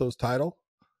Grasso's title.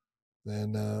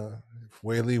 Then if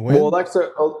Weili wins. Well,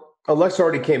 Alexa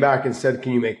already came back and said,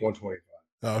 can you make 125?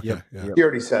 Oh, okay. Yep. Yeah. She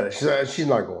already said it. She's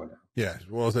not going down. Yeah.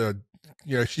 Well,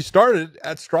 she started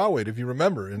at strawweight, if you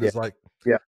remember. And it's like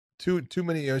too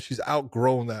many, she's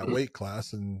outgrown that weight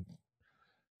class. And,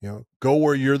 go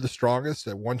where you're the strongest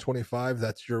at 125.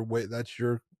 That's your weight. That's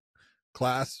your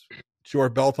class. It's your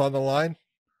belt on the line.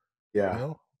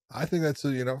 Yeah. I think that's, for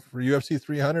UFC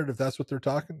 300, if that's what they're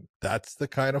talking, that's the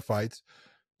kind of fights.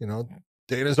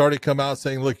 Dana's already come out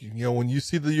saying, look, when you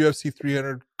see the UFC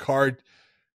 300 card,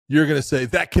 you're going to say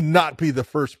that cannot be the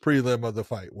first prelim of the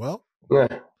fight. Well,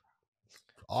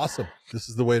 awesome. This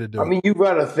is the way to do it. I mean, you've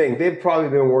got to think they've probably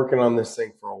been working on this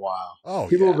thing for a while. Oh,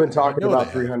 people have been talking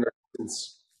about 300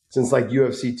 since like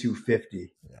UFC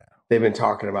 250. Yeah. They've been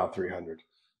talking about 300,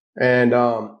 and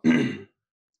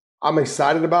I'm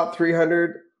excited about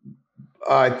 300.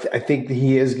 I think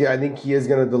he is going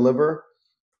to deliver.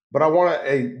 But I want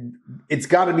to. It's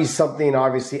got to be something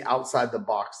obviously outside the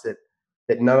box that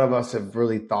none of us have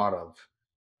really thought of.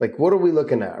 Like, what are we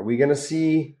looking at? Are we going to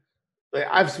see?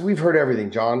 We've heard everything,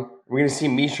 John. Are we going to see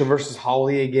Misha versus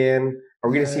Holly again? Are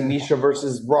we going to see Misha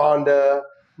versus Ronda?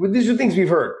 Well, these are things we've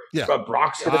heard. Yeah, but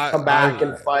Brock's going to come back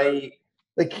and fight.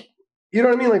 Like, you know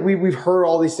what I mean? Like we've heard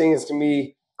all these things. To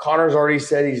me, Connor's already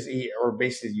said or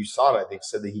basically USADA, I think,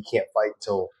 said that he can't fight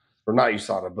until, or not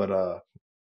USADA, but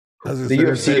the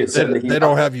UFC had said that they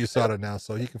don't have USADA now,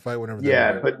 so he can fight whenever.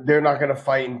 But they're not going to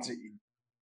fight until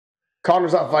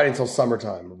Connor's not fighting until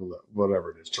summertime, or whatever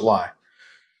it is, July,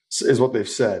 is what they've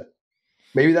said.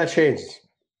 Maybe that changes.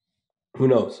 Who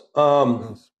knows? I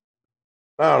don't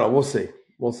know.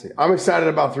 We'll see. I'm excited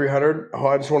about 300.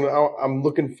 I'm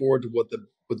looking forward to what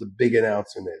the big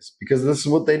announcement is, because this is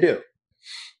what they do,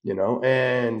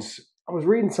 And I was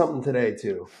reading something today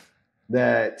too,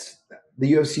 that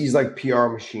the UFC is like PR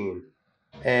machine,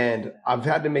 and I've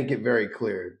had to make it very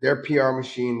clear their PR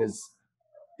machine is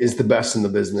the best in the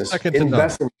business. Second to none.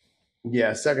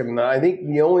 Second to none. I think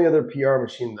the only other PR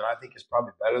machine that I think is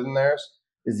probably better than theirs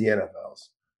is the NFL's.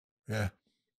 Yeah,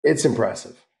 it's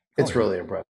impressive. It's really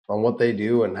impressive on what they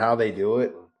do and how they do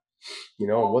it. And,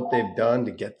 what they've done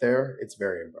to get there. It's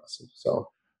very impressive. So,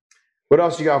 what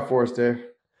else you got for us, Dave?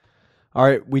 All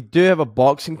right, we do have a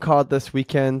boxing card this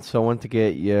weekend, so I want to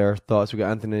get your thoughts. We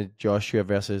got Anthony Joshua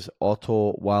versus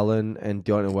Otto Wallin and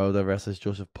Deontay Wilder versus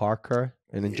Joseph Parker.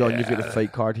 And then, John, you've got the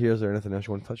fight card here. Is there anything else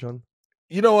you want to touch on?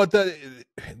 You know what?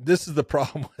 This is the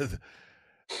problem with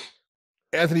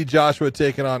Anthony Joshua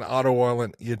taking on Otto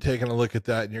Wallin. You're taking a look at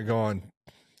that and you're going,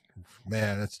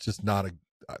 man, that's not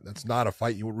a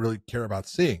fight you would really care about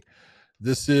seeing.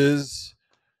 This is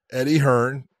Eddie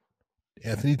Hearn.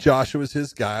 Anthony Joshua is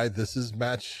his guy. This is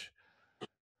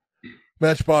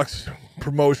Matchbox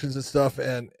Promotions and stuff,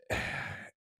 and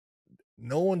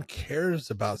no one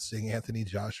cares about seeing Anthony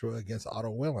Joshua against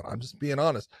Otto Wallin. I'm just being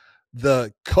honest.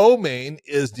 The co-main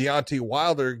is Deontay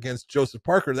Wilder against Joseph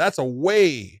Parker. That's a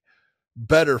way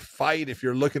better fight if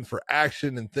you're looking for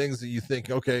action and things that you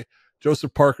think, okay,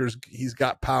 Joseph Parker's, he's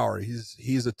got power.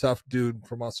 He's a tough dude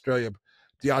from Australia.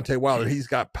 Deontay Wilder, he's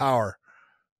got power.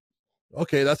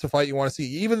 Okay, that's a fight you want to see.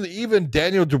 Even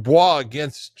Daniel Dubois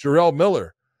against Jarrell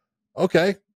Miller.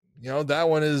 Okay, that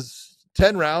one is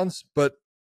 10 rounds, but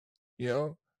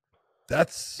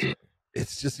it's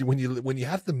just when you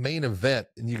have the main event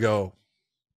and you go,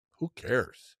 who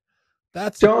cares?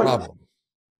 That's the problem.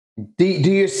 Do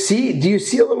you see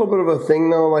a little bit of a thing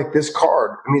though, like this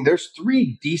card? I mean, there's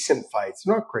 3 decent fights.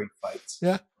 They're not great fights.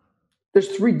 Yeah. There's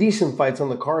 3 decent fights on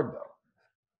the card though.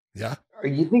 Yeah.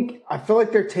 I feel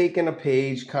like they're taking a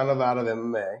page kind of out of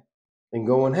MMA and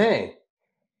going, hey,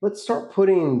 let's start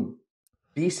putting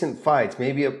decent fights,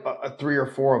 maybe a 3 or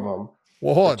 4 of them.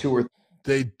 Well, hold on. 2 or 3.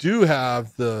 They do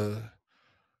have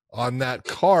on that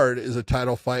card is a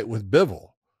title fight with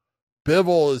Bivol.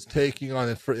 Bivol is taking on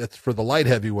it's for the light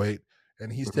heavyweight,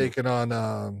 and he's taking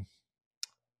on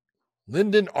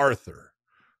Lyndon Arthur,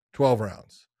 12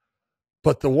 rounds.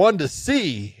 But the one to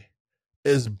see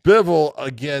is Bivol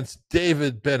against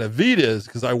David Benavidez,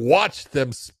 because I watched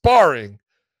them sparring,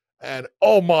 and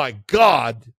oh my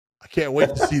God, I can't wait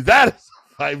to see that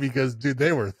fight because, dude,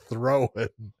 they were throwing.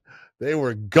 They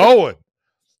were going.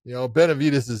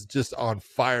 Benavidez is just on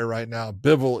fire right now.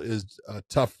 Bivol is a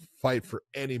tough fight for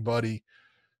anybody.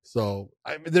 So,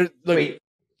 I mean, they're like. Wait,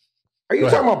 are you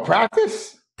talking about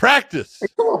practice? Practice. Are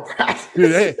you talking about practice?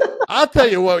 Dude, hey, I'll tell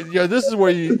you what, this is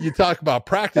where you talk about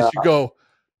practice. You go,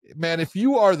 man, if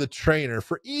you are the trainer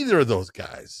for either of those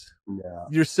guys,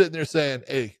 you're sitting there saying,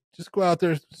 hey, just go out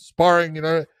there sparring.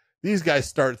 These guys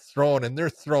start throwing and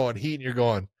they're throwing heat, and you're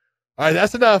going, all right,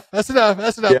 that's enough. That's enough.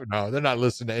 That's enough. Yeah. No, they're not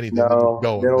listening to anything. No, they're just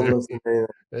going. They don't listen to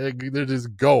anything. They're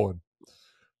just going.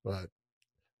 But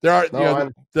there are,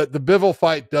 the Bivol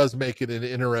fight does make it an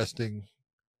interesting,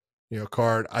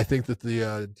 card. I think that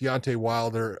the Deontay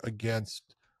Wilder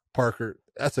against Parker,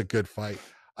 that's a good fight.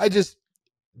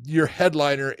 Your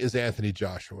headliner is Anthony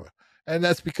Joshua. And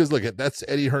that's because, look, that's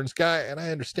Eddie Hearn's guy, and I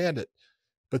understand it.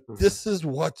 But this is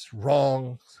what's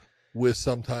wrong with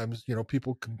sometimes,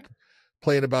 people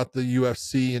complain about the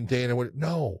UFC and Dana.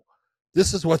 No,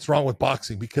 this is what's wrong with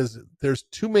boxing, because there's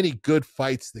too many good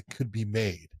fights that could be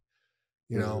made,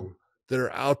 that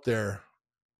are out there.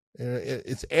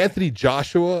 It's Anthony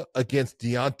Joshua against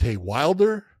Deontay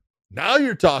Wilder. Now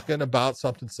you're talking about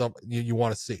something you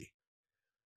want to see.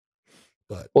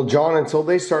 But well, John, until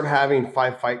they start having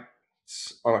 5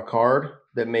 fights on a card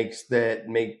that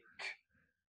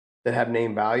have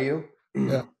name value,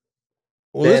 yeah.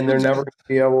 Well, then they're never going to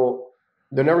be able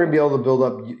to build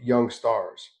up young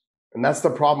stars. And that's the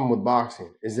problem with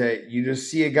boxing, is that you just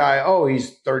see a guy, oh,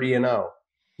 he's 30-0.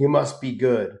 He must be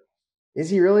good. Is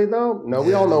he really, though? No,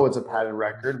 we all know it's a padded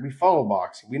record. We follow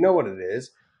boxing. We know what it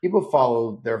is. People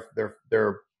follow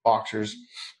their boxers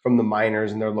from the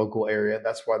minors in their local area.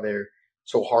 That's why they're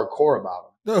so hardcore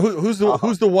about them. No,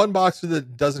 who's the one boxer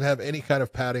that doesn't have any kind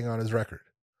of padding on his record?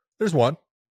 There's one.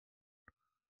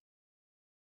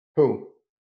 Who?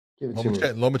 Give it to me.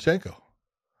 Lomachenko.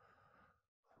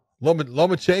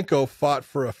 Lomachenko fought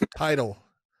for a title.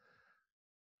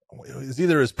 It was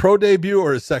either his pro debut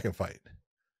or his second fight.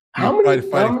 Fighting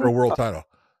for a world title.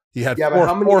 He had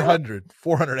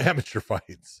 400 amateur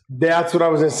fights. That's what I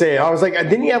was going to say. I was like,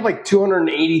 didn't he have like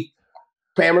 280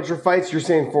 amateur fights? You're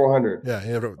saying 400. Yeah, he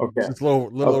had it's a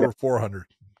little over 400.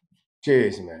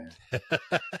 Jeez, man.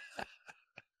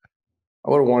 I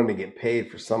would have wanted to get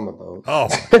paid for some of those. Oh,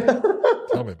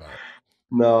 tell me about it.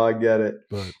 No, I get it.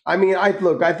 But, I mean, I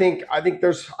think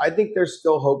there's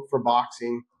still hope for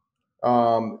boxing.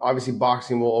 Obviously,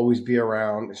 boxing will always be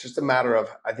around. It's just a matter of,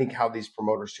 I think, how these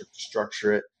promoters should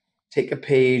structure it. Take a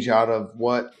page out of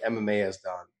what MMA has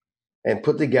done and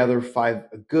put together 5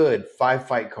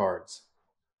 fight cards.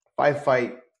 5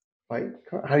 fight.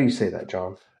 How do you say that,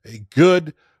 John? A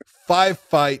good 5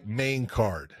 fight main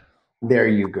card. There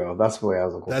you go. That's the way I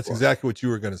was looking. That's exactly what you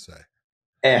were going to say.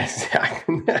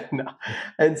 Exactly. No.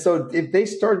 And so if they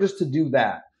start just to do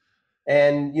that,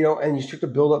 and you start to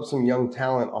build up some young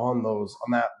talent on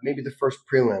that, maybe the first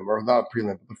prelim, or not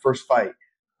prelim, but the first fight,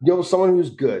 someone who's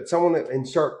good, and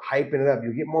start hyping it up.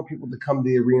 You get more people to come to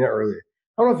the arena earlier.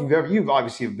 I don't know if you've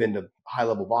obviously been to high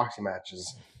level boxing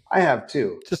matches. I have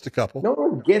too. Just a couple. No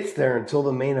one gets there until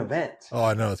the main event. Oh,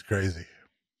 I know. It's crazy.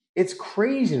 It's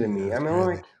crazy to me. I mean, I'm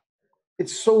like,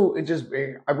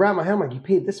 I grab my head. I'm like, you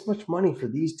paid this much money for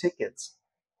these tickets,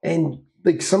 and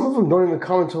like some of them don't even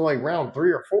come until like round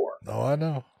 3 or 4. Oh, I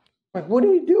know. Like, what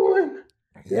are you doing?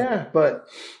 Yeah,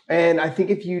 and I think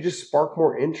if you just spark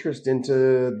more interest into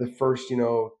the first 1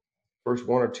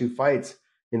 or 2 fights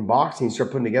in boxing,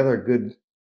 start putting together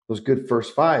those good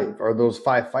first 5 or those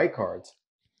 5 fight cards,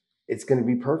 it's going to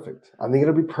be perfect. I think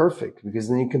it'll be perfect, because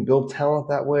then you can build talent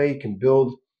that way. You can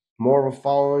build more of a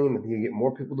following, and you get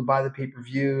more people to buy the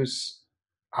pay-per-views.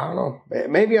 I don't know.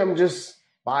 Maybe I'm just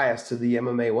biased to the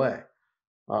MMA way.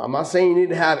 I'm not saying you need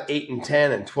to have 8 and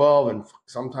 10 and 12, and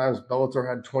sometimes Bellator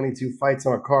had 22 fights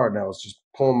on a card, and I was just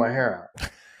pulling my hair out.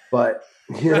 But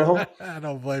I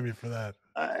don't blame you for that.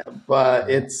 But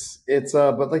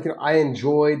I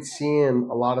enjoyed seeing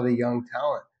a lot of the young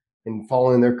talent and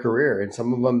following their career, and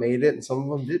some of them made it, and some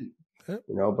of them didn't.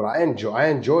 But I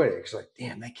enjoyed it. It's like,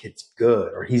 damn, that kid's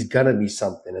good, or he's gonna be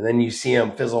something, and then you see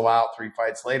him fizzle out 3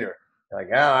 fights later. You're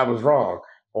like, I was wrong.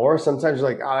 Or sometimes you're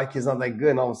like, that kid's not that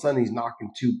good, and all of a sudden he's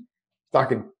knocking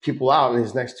knocking people out in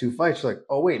his next 2 fights. You're like,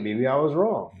 oh wait, maybe I was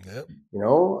wrong. Yep.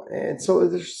 And so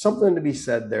there's something to be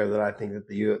said there that I think that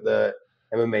the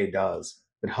MMA does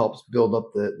that helps build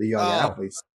up the young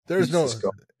athletes.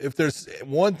 If there's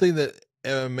one thing that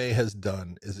MMA has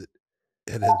done is it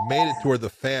has made it to where the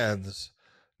fans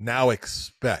now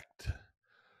expect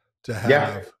to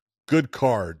have good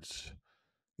cards,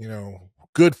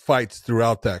 good fights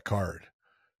throughout that card.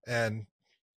 And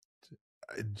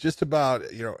just about,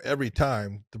 every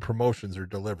time the promotions are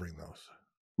delivering those.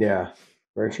 Yeah,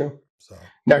 very true. So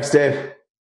next, Dave.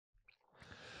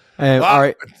 All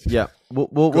right. Yeah,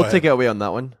 we'll take it away on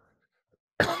that one.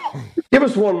 Give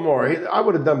us one more. I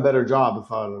would have done a better job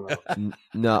if I don't know.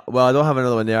 No, well, I don't have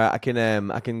another one there. I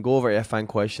can go over to a fan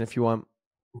question if you want.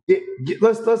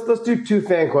 Let's do 2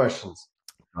 fan questions.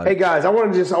 Hey guys, I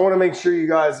want to make sure you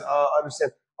guys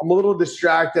understand. I'm a little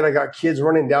distracted. I got kids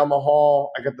running down the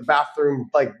hall. I got the bathroom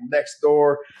like next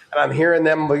door, and I'm hearing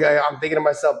them. I'm thinking to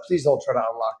myself, please don't try to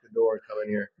unlock the door and come in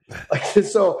here.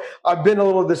 So I've been a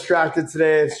little distracted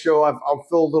today. So I'm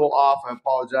feel a little off. I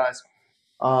apologize.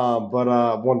 But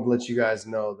I wanted to let you guys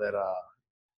know that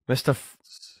Mr.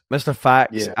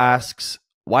 Fax asks,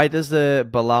 why does the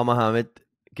Bilal Muhammad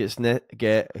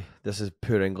this is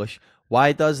poor English.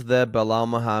 Why does the Bilal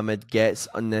Muhammad gets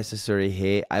unnecessary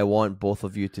hate? I want both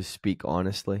of you to speak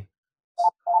honestly.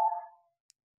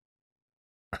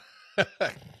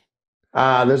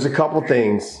 There's a couple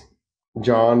things,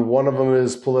 John. One of them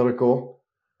is political.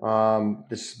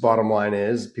 This bottom line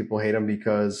is people hate him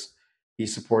because he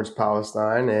supports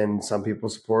Palestine, and some people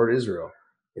support Israel.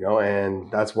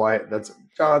 And that's why.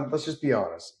 John. Let's just be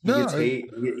honest. He gets hate.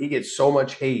 He gets so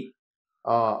much hate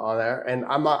on there, and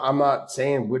I'm not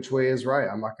saying which way is right.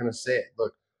 I'm not going to say it.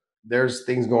 Look, there's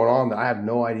things going on that I have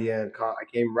no idea. I can't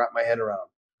even wrap my head around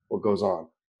what goes on.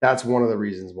 That's one of the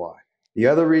reasons why. The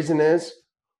other reason is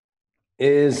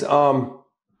people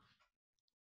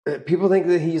think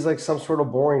that he's like some sort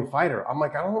of boring fighter. I'm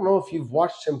like, I don't know if you've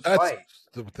watched him fight.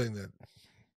 That's the thing that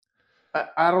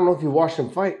I don't know if you watched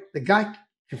him fight. The guy,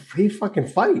 he fucking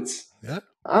fights. Yeah.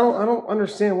 I don't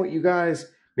understand what you guys.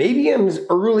 Maybe in his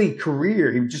early career,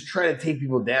 he would just try to take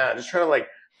people down, just try to like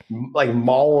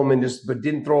maul them but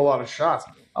didn't throw a lot of shots.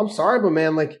 I'm sorry, but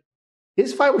man, like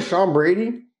his fight with Sean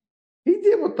Brady, he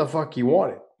did what the fuck he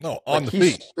wanted. No, on the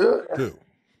feet too.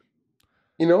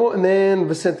 And then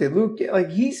Vicente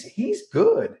Luque, he's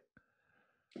good.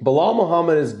 Bilal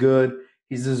Muhammad is good.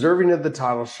 He's deserving of the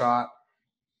title shot.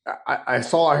 I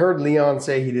heard Leon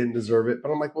say he didn't deserve it, but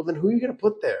I'm like, well, then who are you going to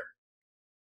put there?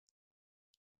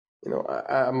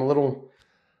 I'm a little.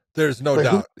 There's no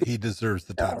doubt he deserves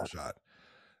the title shot.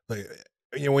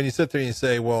 When you sit there and you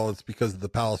say, well, it's because of the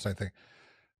Palestine thing.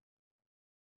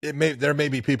 There may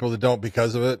be people that don't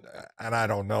because of it, and I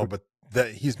don't know, but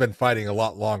that he's been fighting a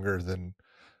lot longer than,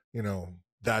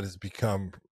 that has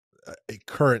become a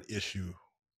current issue.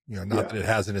 Not that it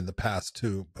hasn't in the past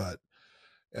too, but.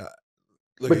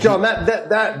 But John,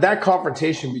 that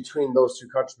confrontation between those two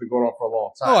countries has been going on for a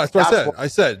long time. Oh, that's what I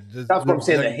said. That's what I'm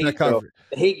saying. The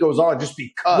hate goes on just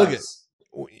because.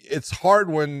 Look, it's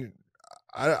hard when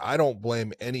I don't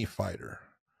blame any fighter.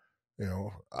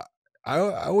 I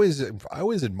always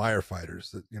admire fighters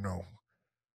that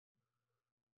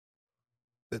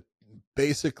that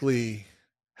basically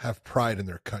have pride in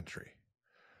their country.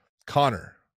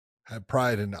 Conor had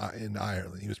pride in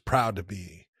Ireland. He was proud to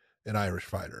be an Irish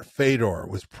fighter. Fedor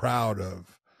was proud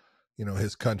of,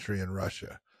 his country in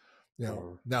Russia.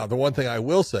 Now the one thing I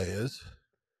will say is,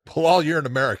 Bilal, you're an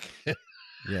American.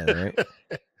 Yeah, right.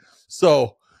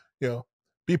 So,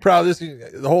 be proud of this.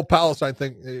 The whole Palestine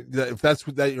thing, if that's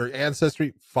your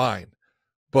ancestry, fine.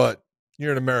 But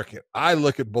you're an American. I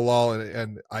look at Bilal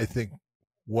and I think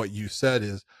what you said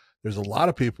is there's a lot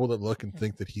of people that look and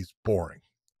think that he's boring.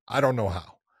 I don't know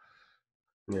how.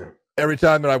 Yeah. Every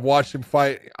time that I've watched him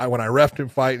fight, when I reffed him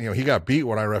fight, he got beat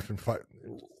when I reffed him fight,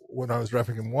 when I was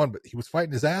reffing him one, but he was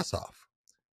fighting his ass off.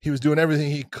 He was doing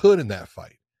everything he could in that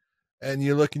fight. And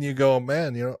you look and you go,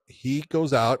 man, he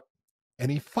goes out and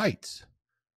he fights.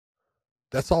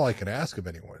 That's all I can ask of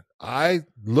anyone. I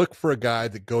look for a guy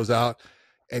that goes out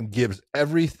and gives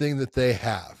everything that they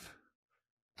have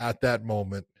at that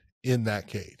moment in that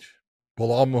cage.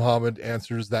 Bilal Muhammad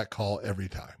answers that call every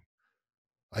time.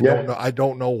 I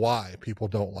don't know why people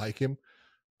don't like him,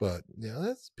 but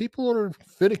that's people are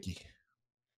finicky.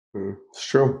 It's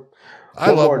true.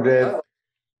 I love more, Dave.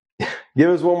 Give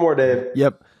us one more, Dave.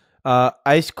 Yep.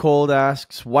 Ice Cold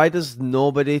asks, why does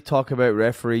nobody talk about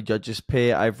referee judges'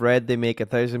 pay? I've read they make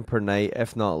 $1,000 per night,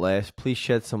 if not less. Please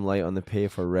shed some light on the pay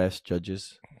for refs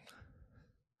judges.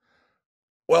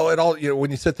 Well, it all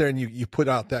when you sit there and you put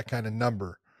out that kind of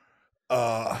number,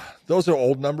 those are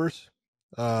old numbers.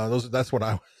 That's when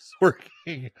I was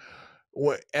working.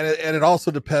 And it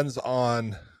also depends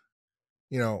on,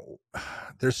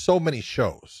 there's so many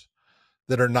shows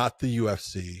that are not the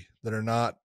UFC, that are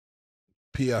not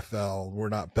PFL, were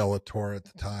not Bellator at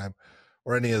the time,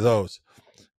 or any of those.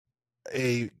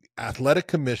 A athletic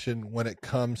commission, when it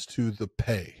comes to the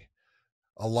pay,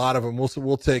 a lot of them,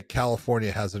 we'll take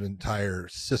California has an entire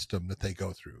system that they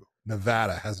go through.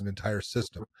 Nevada has an entire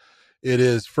system. It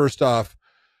is, first off,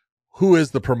 who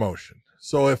is the promotion?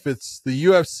 So if it's the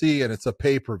UFC and it's a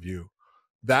pay-per-view,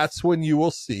 that's when you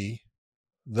will see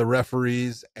the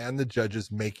referees and the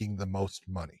judges making the most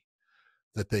money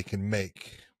that they can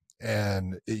make.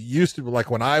 And it used to be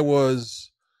like when I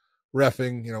was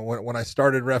reffing, when I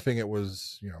started reffing, it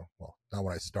was, well, not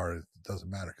when I started, it doesn't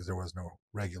matter because there was no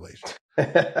regulation.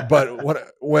 But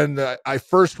when I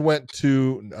first went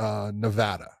to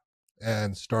Nevada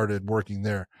and started working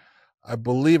there, I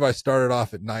believe I started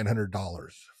off at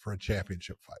 $900 for a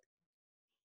championship fight.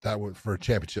 That was for a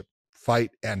championship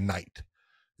fight and night.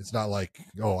 It's not like,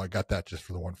 oh, I got that just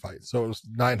for the one fight. So it was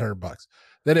 $900.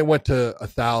 Then it went to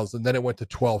 $1,000. Then it went to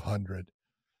 $1,200.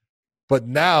 But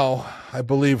now I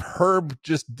believe Herb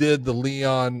just did the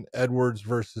Leon Edwards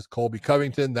versus Colby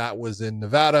Covington. That was in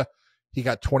Nevada. He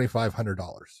got $2,500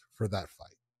 for that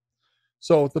fight.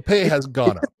 So the pay has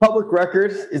gone up. Public record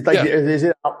is like, is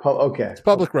it okay? It's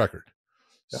public record.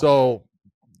 Yeah. So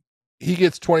he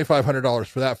gets $2,500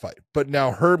 for that fight. But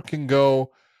now Herb can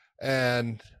go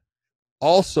and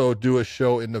also do a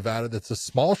show in Nevada that's a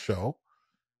small show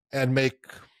and make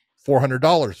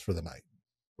 $400 for the night.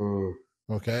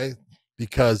 Okay.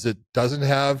 Because it doesn't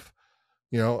have,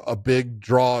 a big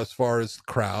draw as far as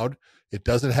crowd. It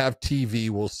doesn't have TV,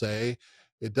 we'll say.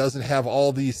 It doesn't have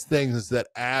all these things that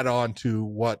add on to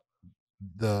what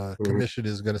the commission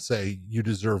is going to say you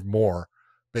deserve more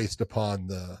based upon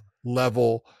the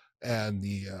level and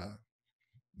the,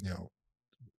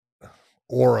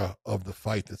 aura of the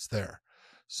fight that's there.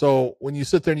 So when you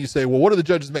sit there and you say, well, what do the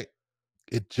judges make?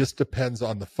 It just depends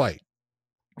on the fight.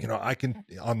 I can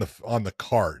on the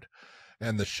card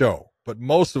and the show, but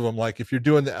most of them, like if you're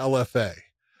doing the LFA,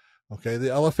 okay, the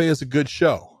LFA is a good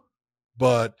show,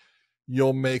 but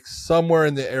you'll make somewhere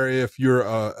in the area, if you're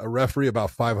a referee,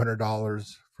 about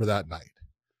 $500 for that night,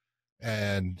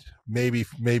 and maybe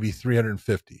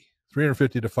 350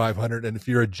 to 500. And if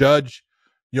you're a judge,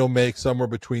 you'll make somewhere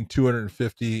between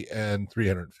 250 and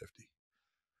 350.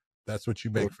 That's what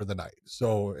you make for the night.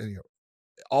 So,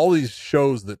 all these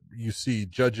shows that you see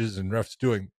judges and refs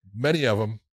doing, many of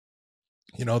them,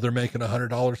 they're making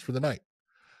 $100 for the night.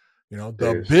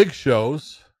 The big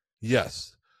shows,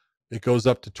 yes, it goes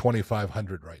up to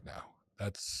 $2,500 right now.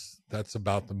 That's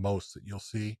about the most that you'll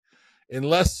see,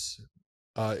 unless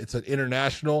it's an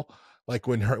international, like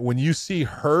when you see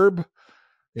Herb,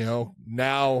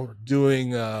 now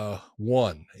doing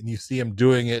one, and you see him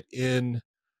doing it in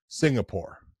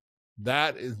Singapore.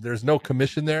 There's no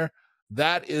commission there.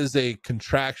 That is a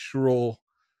contractual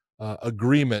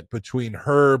agreement between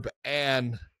Herb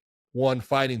and One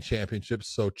Fighting Championships.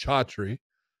 So Chatri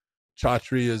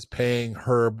is paying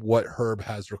Herb what Herb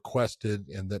has requested,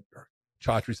 and that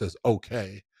Chatri says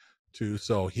okay to.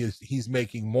 So he's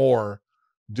making more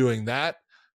doing that,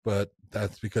 but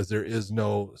that's because there is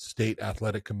no state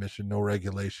athletic commission, no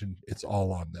regulation. It's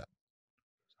all on them.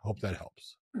 Hope that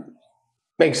helps.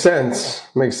 Makes sense.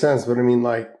 But I mean,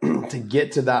 like, to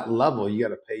get to that level, you got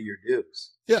to pay your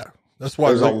dues. Yeah, that's why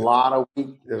there's a lot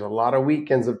of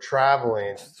weekends of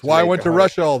traveling. That's why I went to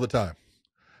Russia all the time.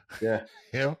 Yeah.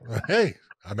 Hey,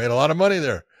 I made a lot of money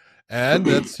there, and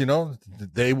that's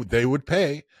they would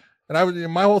pay, and I would.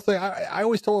 My whole thing, I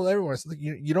always told everyone, I said,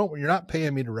 you're not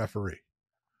paying me to referee.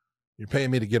 You're paying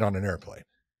me to get on an airplane,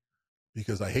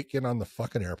 because I hate getting on the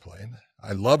fucking airplane.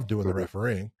 I love doing the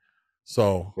refereeing.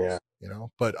 So, yeah.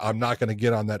 But I'm not going to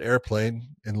get on that airplane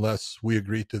unless we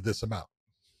agree to this amount.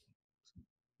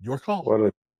 Your call.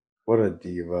 What a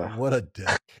diva. What a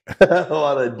dick.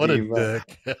 What a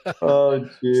dick. Oh,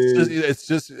 geez. It's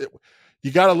just,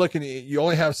 you got to look at it. You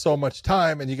only have so much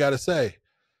time, and you got to say,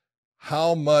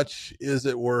 how much is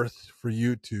it worth for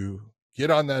you to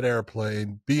get on that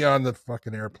airplane, be on the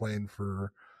fucking airplane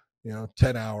for,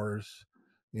 10 hours,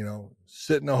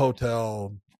 sit in a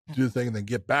hotel, do the thing, and then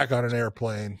get back on an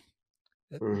airplane.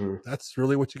 That's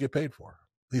really what you get paid for.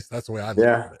 At least that's the way I look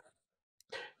at it.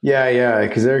 Yeah.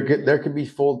 Because there could be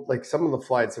full, like some of the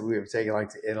flights that we have taken, like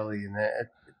to Italy, and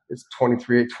it's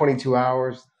 22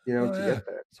 hours, to get there.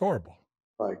 It's horrible.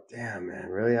 Like, damn, man,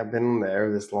 really? I've been in the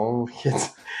air this long.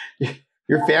 You're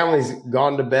your family's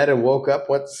gone to bed and woke up,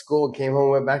 went to school, and came home,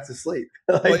 and went back to sleep.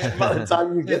 Like by the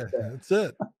time you get there, that's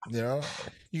it.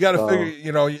 You got to figure.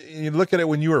 You look at it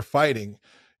when you were fighting.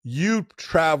 You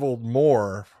traveled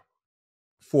more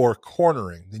for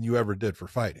cornering than you ever did for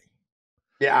fighting.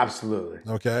 Yeah, absolutely.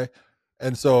 Okay,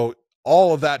 and so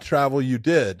all of that travel you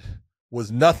did was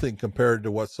nothing compared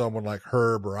to what someone like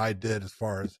Herb or I did. As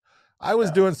far as I was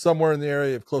doing somewhere in the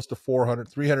area of close to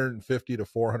 350 to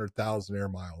 400,000 air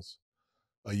miles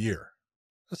a year.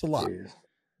 That's a lot. Jeez.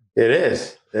 It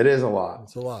is. It is a lot.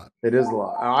 It's a lot. It is a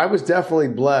lot. I was definitely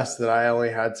blessed that I only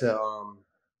had to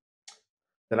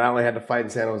fight in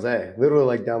San Jose, literally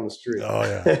like down the street. Oh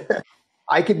yeah.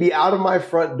 I could be out of my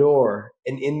front door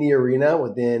and in the arena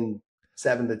within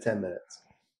 7 to 10 minutes.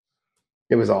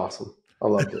 It was awesome. I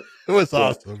loved it. It was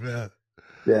awesome, man.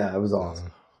 Yeah, it was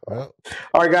awesome. Well.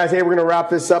 All right, guys. Hey, we're going to wrap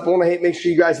this up. I want to make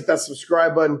sure you guys hit that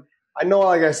subscribe button. I know,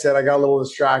 like I said, I got a little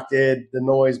distracted, the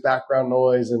noise, background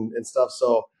noise and stuff.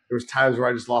 So there was times where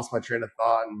I just lost my train of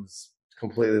thought and was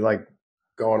completely like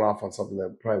going off on something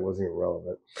that probably wasn't even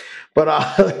relevant. But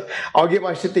I'll get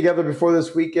my shit together before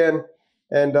this weekend.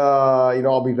 And,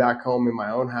 I'll be back home in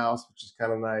my own house, which is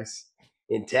kind of nice,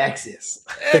 in Texas.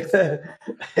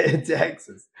 In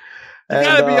Texas. You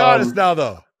got to be honest now,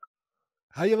 though.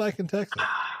 How you liking Texas?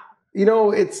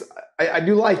 I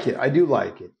do like it. I do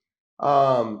like it.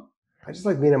 I just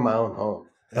like being in my own home.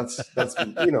 That's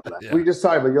that. Yeah. We just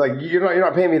talked about you're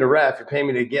not paying me to ref. You're paying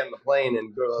me to get in the plane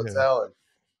and go to the hotel. And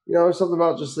there's something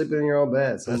about just sleeping in your own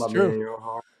bed. Something about being in your own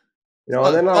home.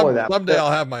 And then not only that. Someday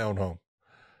I'll have my own home.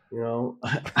 You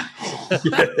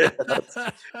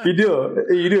do.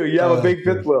 You have a big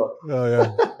fifth wheel. Oh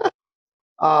yeah.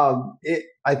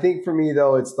 I think for me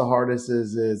though, it's the hardest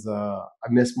is I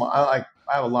miss I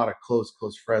have a lot of close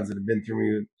friends that have been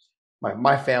through me.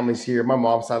 My family's here. My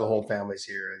mom's side of the whole family's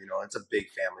here. It's a big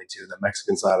family too, the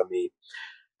Mexican side of me.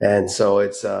 And so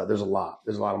it's there's a lot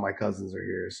of my cousins are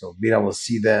here. So being able to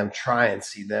see them, try and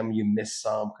see them, you miss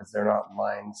some because they're not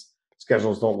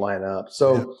schedules don't line up.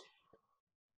 So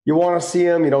you want to see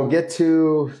them, you don't get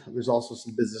to. There's also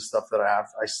some business stuff that I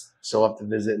still have to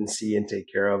visit and see and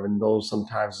take care of. And those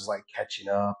sometimes is like catching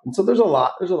up. And so there's a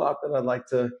lot that I'd like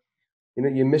to,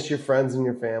 you miss your friends and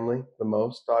your family the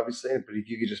most, obviously. But if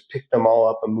you could just pick them all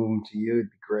up and move them to you, it'd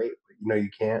be great. But you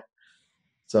can't.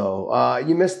 So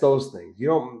you miss those things.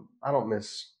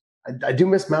 I do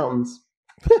miss mountains.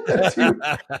 I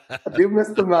do miss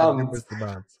the mountains.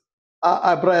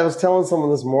 But I was telling someone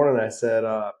this morning, I said,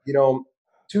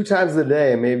 2 times a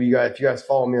day, and maybe if you guys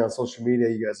follow me on social media,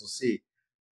 you guys will see.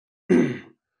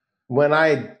 When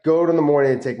I go in the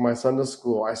morning and take my son to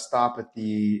school, I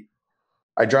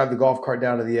drive the golf cart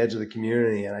down to the edge of the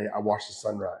community and I watch the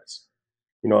sunrise,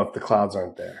 if the clouds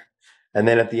aren't there. And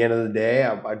then at the end of the day,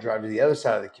 I drive to the other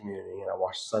side of the community and I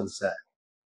watch the sunset.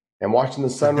 And watching the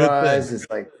sunrise is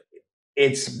like,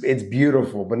 it's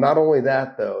beautiful. But not only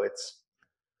that though,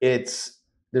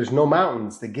 there's no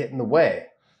mountains that get in the way.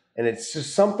 And it's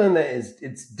just something that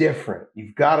it's different.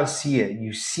 You've got to see it.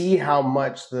 You see how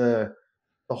much the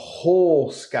whole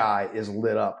sky is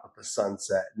lit up with the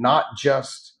sunset, not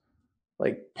just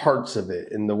like parts of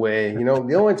it in the way,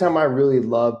 the only time I really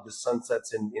loved the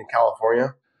sunsets in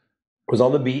California was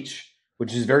on the beach,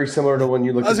 which is very similar to when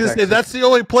you look at Texas. I was going to say, that's the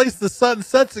only place the sun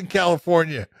sets in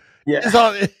California. Yeah.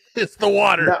 It's the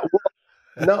water.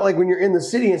 Not like when you're in the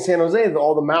city in San Jose,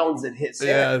 all the mountains that hit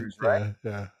Santa Cruz, right?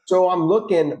 Yeah. So I'm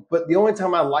looking, but the only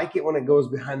time I like it when it goes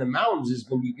behind the mountains is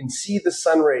when you can see the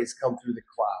sun rays come through the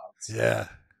clouds. Yeah.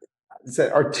 It's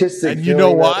that artistic. And you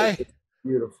know why? It's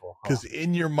beautiful. Because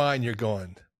in your mind, you're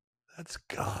going, that's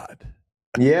God.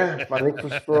 Yeah. I think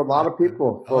for a lot of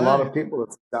people,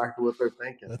 that's exactly what they're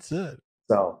thinking. That's it.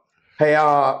 So, hey,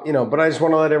 but I just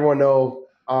want to let everyone know,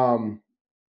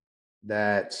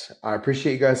 that I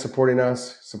appreciate you guys supporting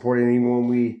even when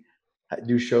we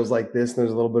do shows like this. And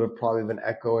there's a little bit of probably of an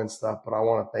echo and stuff, but I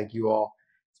want to thank you all.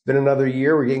 It's been another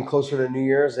year. We're getting closer to New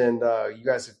Year's, and you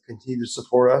guys have continued to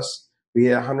support us. We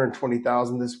hit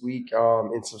 120,000 this week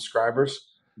in subscribers.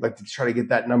 I'd like to try to get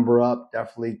that number up.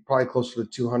 Definitely, probably closer to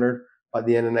 200 by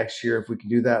the end of next year if we can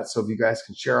do that. So if you guys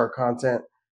can share our content,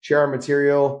 share our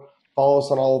material, follow us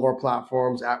on all of our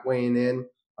platforms at Weighing In.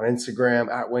 On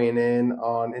Instagram at Weighing In,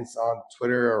 on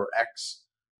Twitter or X,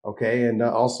 okay, and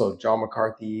also John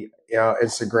McCarthy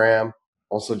Instagram,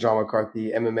 also John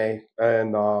McCarthy MMA,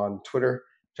 and on Twitter,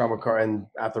 John McCarthy and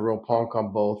at the Real Punk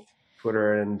on both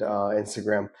Twitter and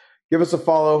Instagram. Give us a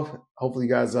follow. Hopefully,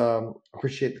 you guys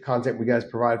appreciate the content we guys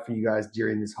provide for you guys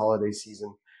during this holiday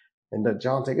season. And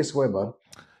John, take us away, bud.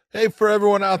 Hey, for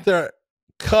everyone out there,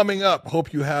 coming up.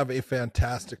 Hope you have a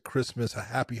fantastic Christmas, a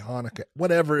happy Hanukkah,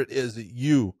 whatever it is that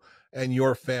you and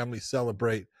your family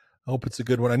celebrate. I hope it's a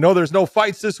good one. I know there's no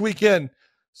fights this weekend,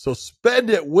 so spend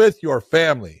it with your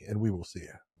family, and we will see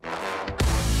you.